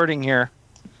still sorting here.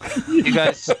 You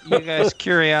guys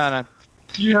carry on.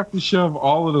 you have to shove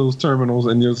all of those terminals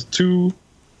and there's 2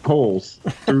 holes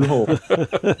through holes.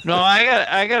 No,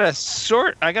 I gotta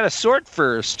sort. I gotta sort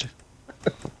first.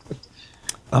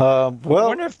 I Well,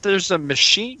 wonder if there's a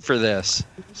machine for this.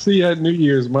 See you at New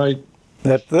Year's, Mike.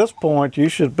 at this point, you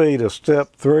should be to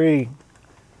step 3,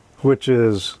 which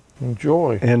is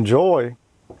Enjoy. enjoy.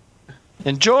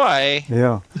 Enjoy.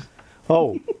 Yeah.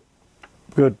 Oh,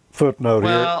 good footnote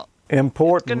Well, here.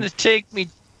 Important. it's gonna take me.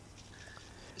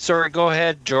 Sorry, go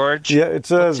ahead, George. Yeah, it What's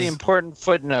says, the important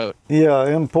footnote? yeah,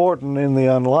 important in the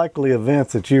unlikely event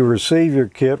that you receive your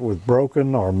kit with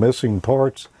broken or missing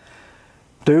parts,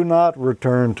 do not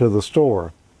return to the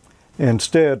store.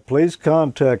 Instead, please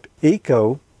contact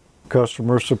Eco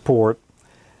customer support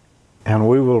and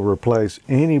we will replace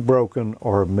any broken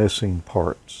or missing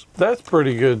parts. That's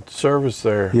pretty good service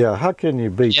there. Yeah, how can you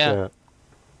beat Yeah. that?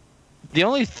 The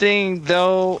only thing,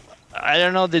 though, I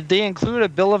don't know. Did they include a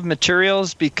bill of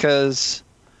materials? Because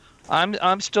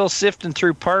I'm still sifting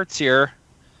through parts here,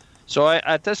 so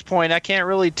at this point I can't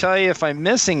really tell you if I'm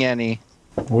missing any.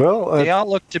 Well, They all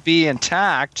look to be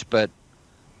intact, but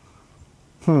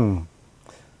in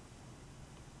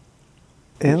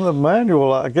the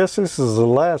manual, I guess this is the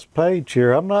last page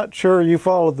here. I'm not sure you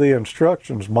followed the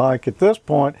instructions, Mike. At this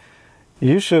point,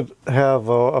 you should have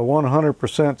a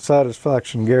 100%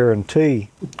 satisfaction guarantee.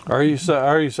 Are you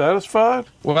satisfied?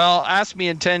 well, ask me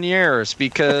in 10 years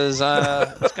because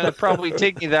it's going to probably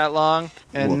take me that long,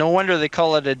 and no wonder they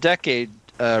call it a decade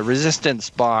resistance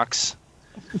box.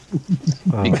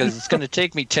 Because it's going to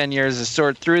take me 10 years to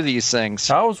sort through these things.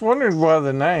 I was wondering why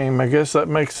the name. I guess that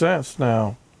makes sense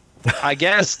now. I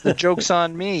guess the joke's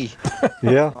on me.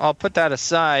 Yeah. I'll put that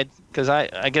aside because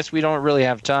I guess we don't really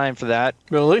have time for that.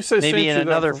 But at least they Maybe sent in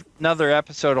you that another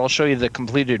episode, I'll show you the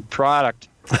completed product.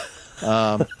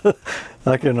 I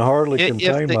can hardly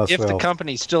contain myself. If the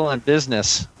company's still in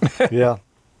business. Yeah.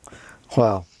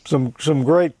 Wow. Some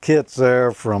great kits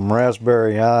there from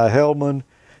Raspberry Pi, Hellman,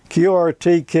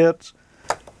 QRT kits,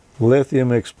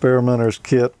 Lithium Experimenters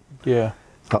kit, Yeah.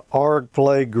 ARG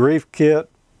Play Grief kit,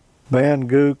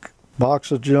 Bangook,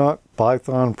 Box of Junk,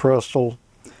 Python Prestel,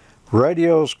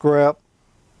 Radio Scrap,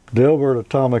 Dilbert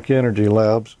Atomic Energy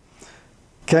Labs,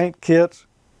 Kaint kits,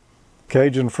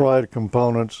 Cajun Fried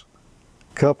Components,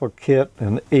 Cuppa Kit,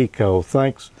 and Eco.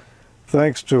 Thanks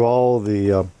to all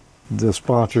the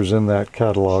sponsors in that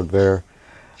catalog there.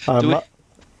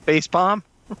 Base bomb?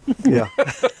 Yeah.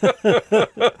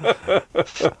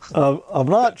 I'm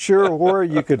not sure where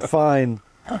you could find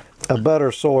a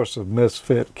better source of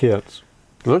misfit kits.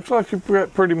 Looks like you've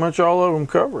got pretty much all of them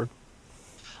covered.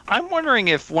 I'm wondering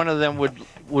if one of them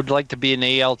would like to be an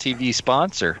ALTV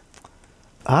sponsor.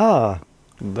 Ah,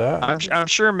 That. I'm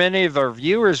sure many of our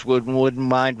viewers wouldn't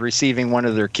mind receiving one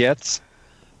of their kits.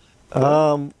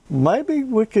 maybe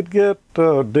we could get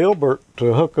Dilbert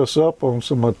to hook us up on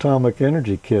some atomic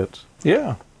energy kits.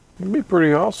 Yeah. It'd be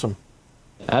pretty awesome.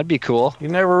 That'd be cool. You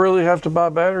never really have to buy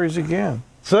batteries again.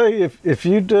 Say, if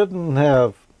you didn't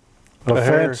have a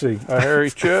fancy hairy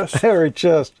chest. hairy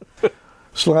chest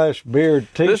 / beard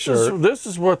t-shirt. This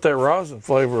is what that rosin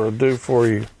flavor will do for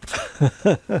you.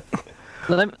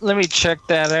 Let me check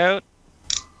that out.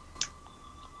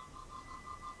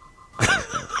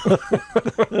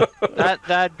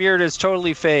 That beard is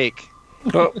totally fake.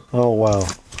 Oh, wow.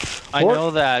 I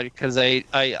know that because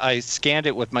I scanned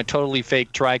it with my totally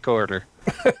fake tricorder.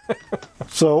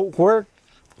 So where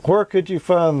could you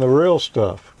find the real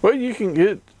stuff? Well, you can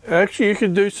get, actually, you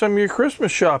could do some of your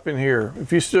Christmas shopping here.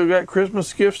 If you still got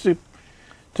Christmas gifts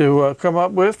to come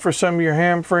up with for some of your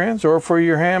ham friends or for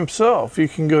your ham self, you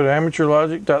can go to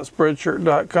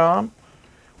AmateurLogic.Spreadshirt.com.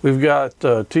 We've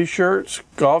got t-shirts,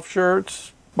 golf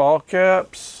shirts, ball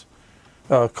caps,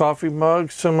 coffee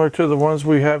mugs similar to the ones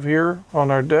we have here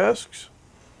on our desks,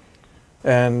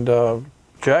 and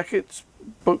jackets,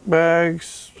 book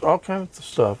bags, all kinds of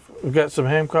stuff. We've got some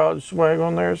Ham College swag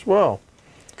on there as well.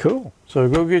 Cool. So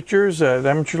go get yours at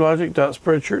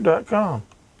AmateurLogic.Spreadshirt.com.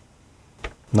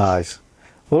 Nice.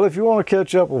 Well, if you want to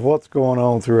catch up with what's going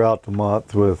on throughout the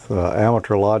month with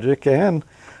Amateur Logic and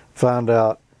find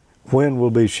out when we'll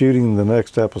be shooting the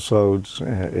next episodes,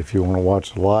 if you want to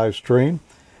watch the live stream,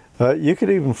 you could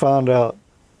even find out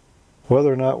whether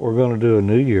or not we're going to do a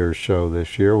New Year's show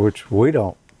this year, which we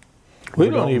don't. We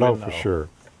don't even know for sure.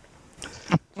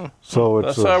 So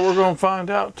it's that's how we're going to find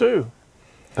out too.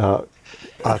 I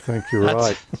think you're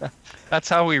right. That's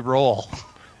how we roll.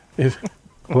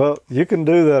 Well, you can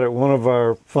do that at one of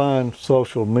our fine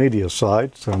social media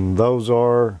sites, and those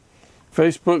are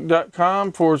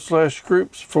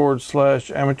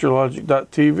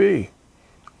Facebook.com/groups/AmateurLogic.TV.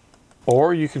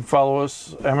 Or you can follow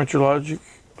us, AmateurLogic,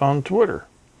 on Twitter.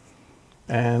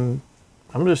 And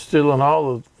I'm just stealing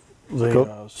all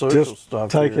the social just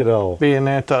stuff. Take here, it all. Being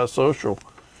antisocial.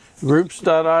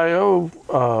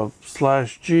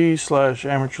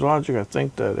 Groups.io/G/AmateurLogic, I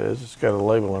think that is. It's got a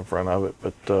label in front of it.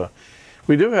 But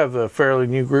we do have a fairly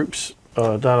new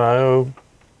Groups.io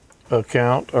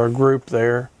account or group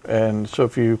there. And so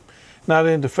if you're not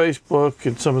into Facebook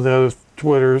and some of the other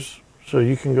Twitters, so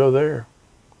you can go there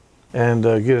and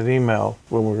get an email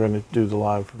when we're going to do the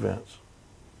live events.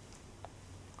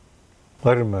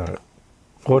 Wait a minute.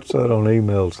 What's that on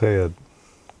email's head?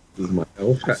 This is my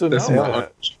elf hat. It's an This is elf my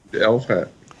hat. elf hat.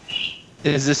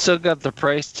 Is it still got the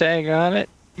price tag on it?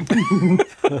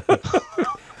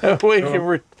 We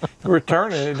can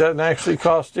return it. It doesn't actually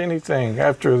cost anything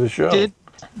after the show.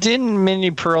 Didn't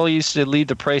Minnie Pearl used to leave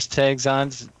the price tags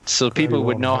on so people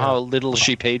would know how little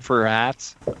she paid for her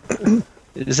hats?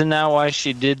 Isn't that why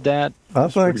she did that? I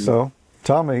think so.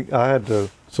 Tommy, I had to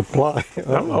supply an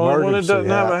I'm the only one that emergency doesn't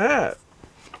have a hat.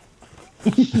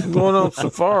 Going on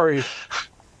safari.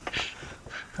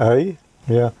 A?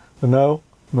 Yeah. No,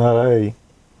 not A.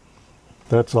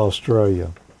 That's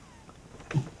Australia.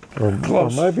 Or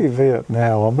maybe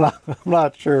Vietnam. I'm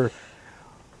not sure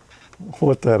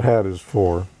what that hat is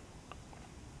for.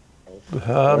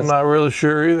 I'm not really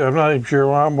sure either. I'm not even sure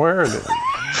why I'm wearing it.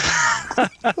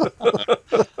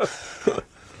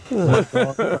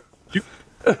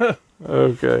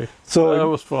 Okay. So that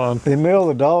was fun. Emile,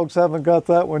 the dogs haven't got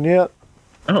that one yet?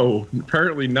 Oh,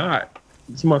 apparently not.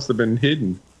 This must have been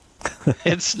hidden.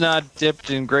 It's not dipped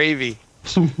in gravy.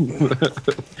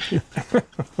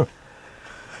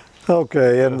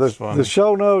 Okay, and That's the funny.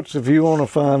 show notes, if you want to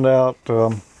find out,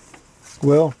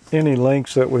 well, any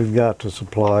links that we've got to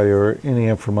supply or any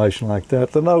information like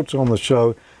that, the notes on the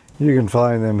show, you can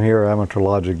find them here at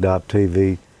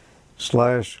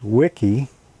AmateurLogic.TV/wiki.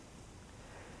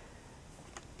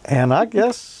 And I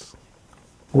guess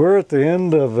we're at the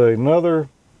end of another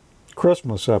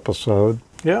Christmas episode.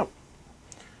 Yep.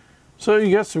 So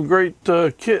you got some great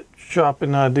kit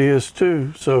shopping ideas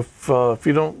too. So if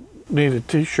you don't need a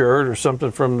t-shirt or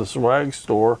something from the swag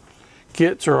store,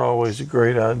 kits are always a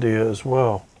great idea as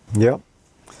well. Yep.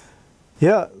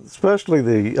 Yeah, especially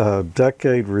the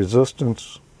decade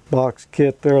resistance box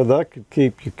kit there. That could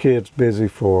keep your kids busy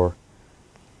for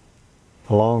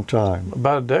a long time.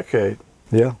 About a decade.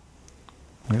 Yeah.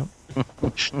 Yep.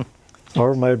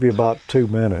 Or maybe about 2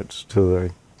 minutes till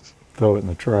they throw it in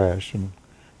the trash and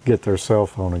get their cell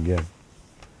phone again.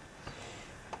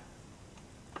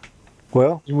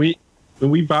 Well,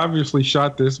 We've obviously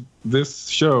shot this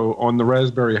show on the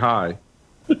Raspberry Pi.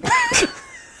 if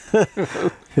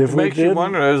we Makes you didn't,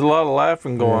 wonder. There's a lot of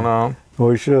laughing going on.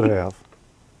 we should have.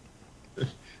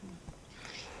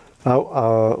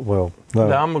 Well, no,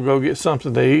 Now I'm gonna go get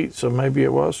something to eat. So maybe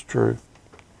it was true.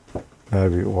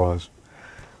 maybe it was.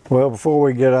 Well, before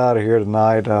we get out of here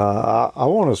tonight, I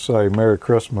want to say Merry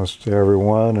Christmas to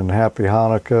everyone and Happy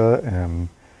Hanukkah and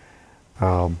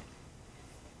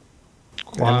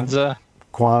Kwanzaa.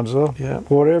 Kwanzaa. Yeah.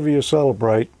 Whatever you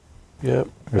celebrate, Yep.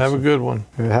 Have a good one.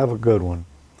 have a good one.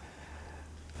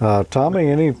 Tommy,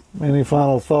 any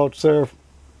final thoughts there?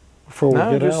 before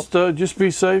we get out? Just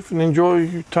be safe and enjoy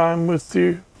your time with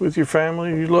your family,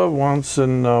 your loved ones,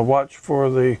 and watch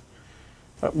the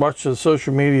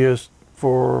social media if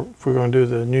we're going to do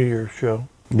the New Year's show.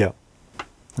 Yeah.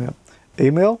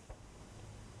 Emile?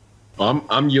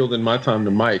 I'm yielding my time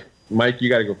to Mike. Mike, you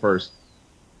got to go first.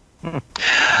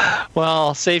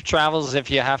 Well, safe travels if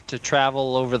you have to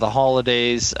travel over the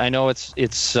holidays. I know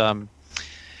it's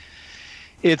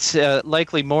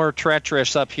likely more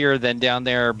treacherous up here than down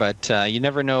there, but you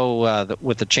never know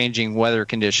with the changing weather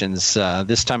conditions.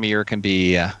 This time of year can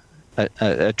be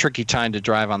a tricky time to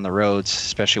drive on the roads,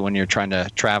 especially when you're trying to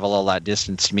travel all that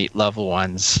distance to meet loved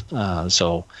ones.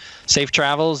 So safe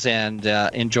travels and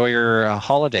enjoy your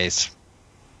holidays.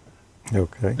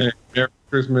 Okay. Merry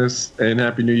Christmas and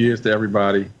Happy New Year's to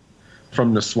everybody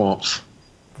from the swamps.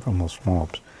 From the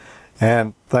swamps.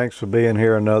 And thanks for being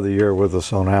here another year with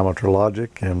us on Amateur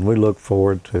Logic, and we look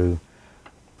forward to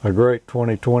a great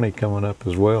 2020 coming up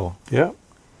as well. Yep.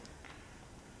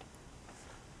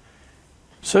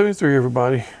 73,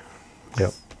 everybody.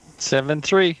 Yep.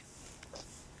 7-3.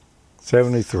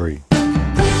 73.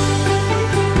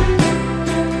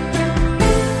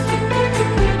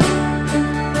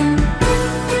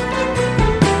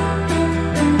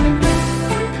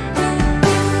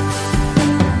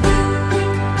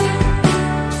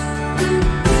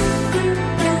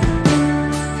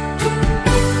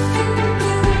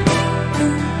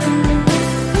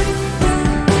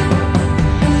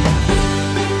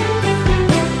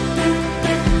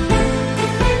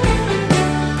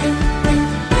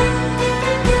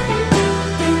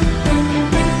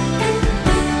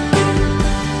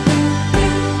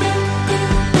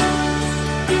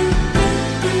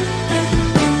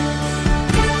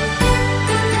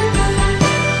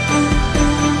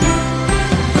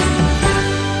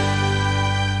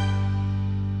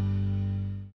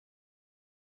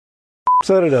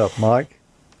 Set it up, Mike.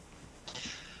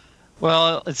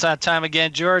 Well, it's that time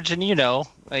again, George, and that's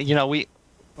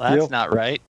Yep. not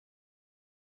right.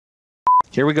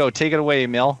 Here we go. Take it away,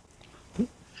 Emile.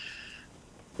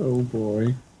 Oh,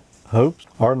 boy. Hopes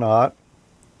or not.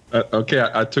 Okay,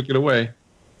 I took it away.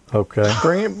 Okay.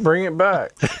 Bring it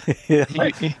back. Yeah.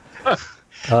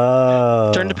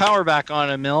 Turn the power back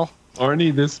on, Emile.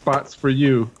 Arnie, this spot's for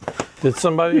you. Did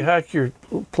somebody hack your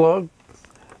plug?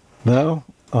 No,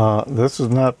 this is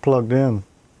not plugged in.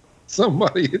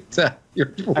 Somebody attacked your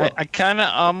plug. I kind of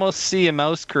almost see a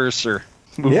mouse cursor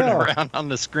moving around on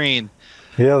the screen.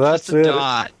 Yeah, that's Just a it.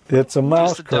 dot. It's a mouse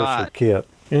Just a cursor dot. kit.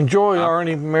 Enjoy,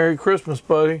 Arnie. Merry Christmas,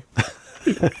 buddy.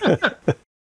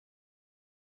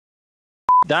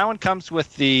 That one comes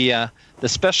with the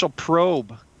special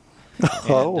probe.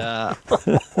 Oh.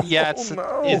 And, yeah,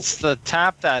 no. it's the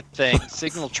tap that thing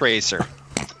signal tracer.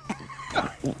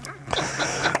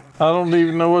 I don't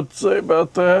even know what to say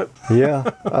about that. Yeah,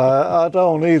 I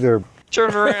don't either.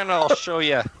 Turn around, I'll show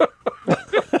you.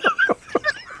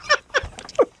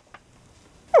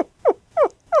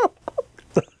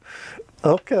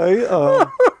 Okay.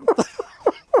 Oh,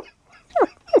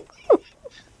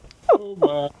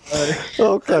 my.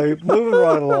 Okay, moving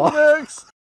right along. Next.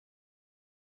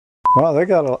 Wow, they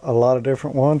got a lot of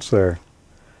different ones there.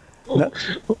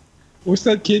 What's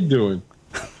that kid doing?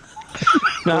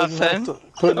 Nothing.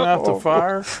 Putting out the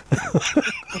fire.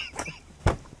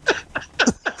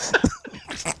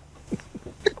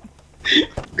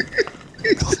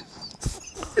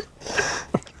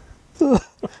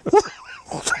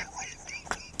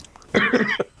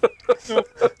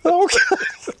 Okay.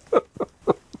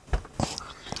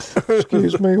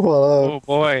 Excuse me Oh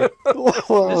boy.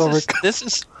 while This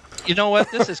is you know what?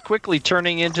 This is quickly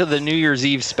turning into the New Year's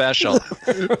Eve special.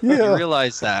 You yeah,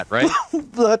 realize that, right?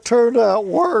 that turned out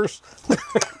worse.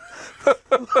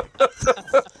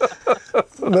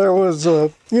 There was,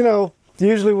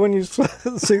 usually when you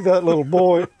see that little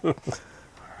boy,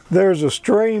 there's a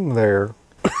stream there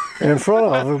in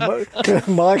front of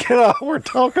him. Mike and I were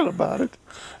talking about it.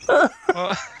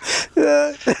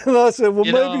 Yeah, and I said, well,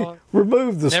 maybe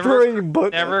remove the stream,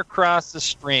 but never cross the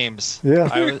streams.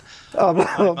 Yeah.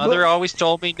 My mother always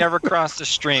told me never cross the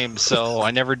stream, so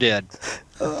I never did.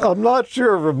 I'm not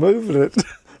sure removing it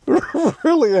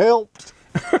really helped.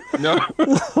 No.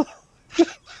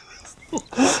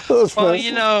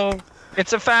 Well,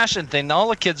 it's a fashion thing. All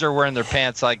the kids are wearing their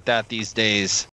pants like that these days.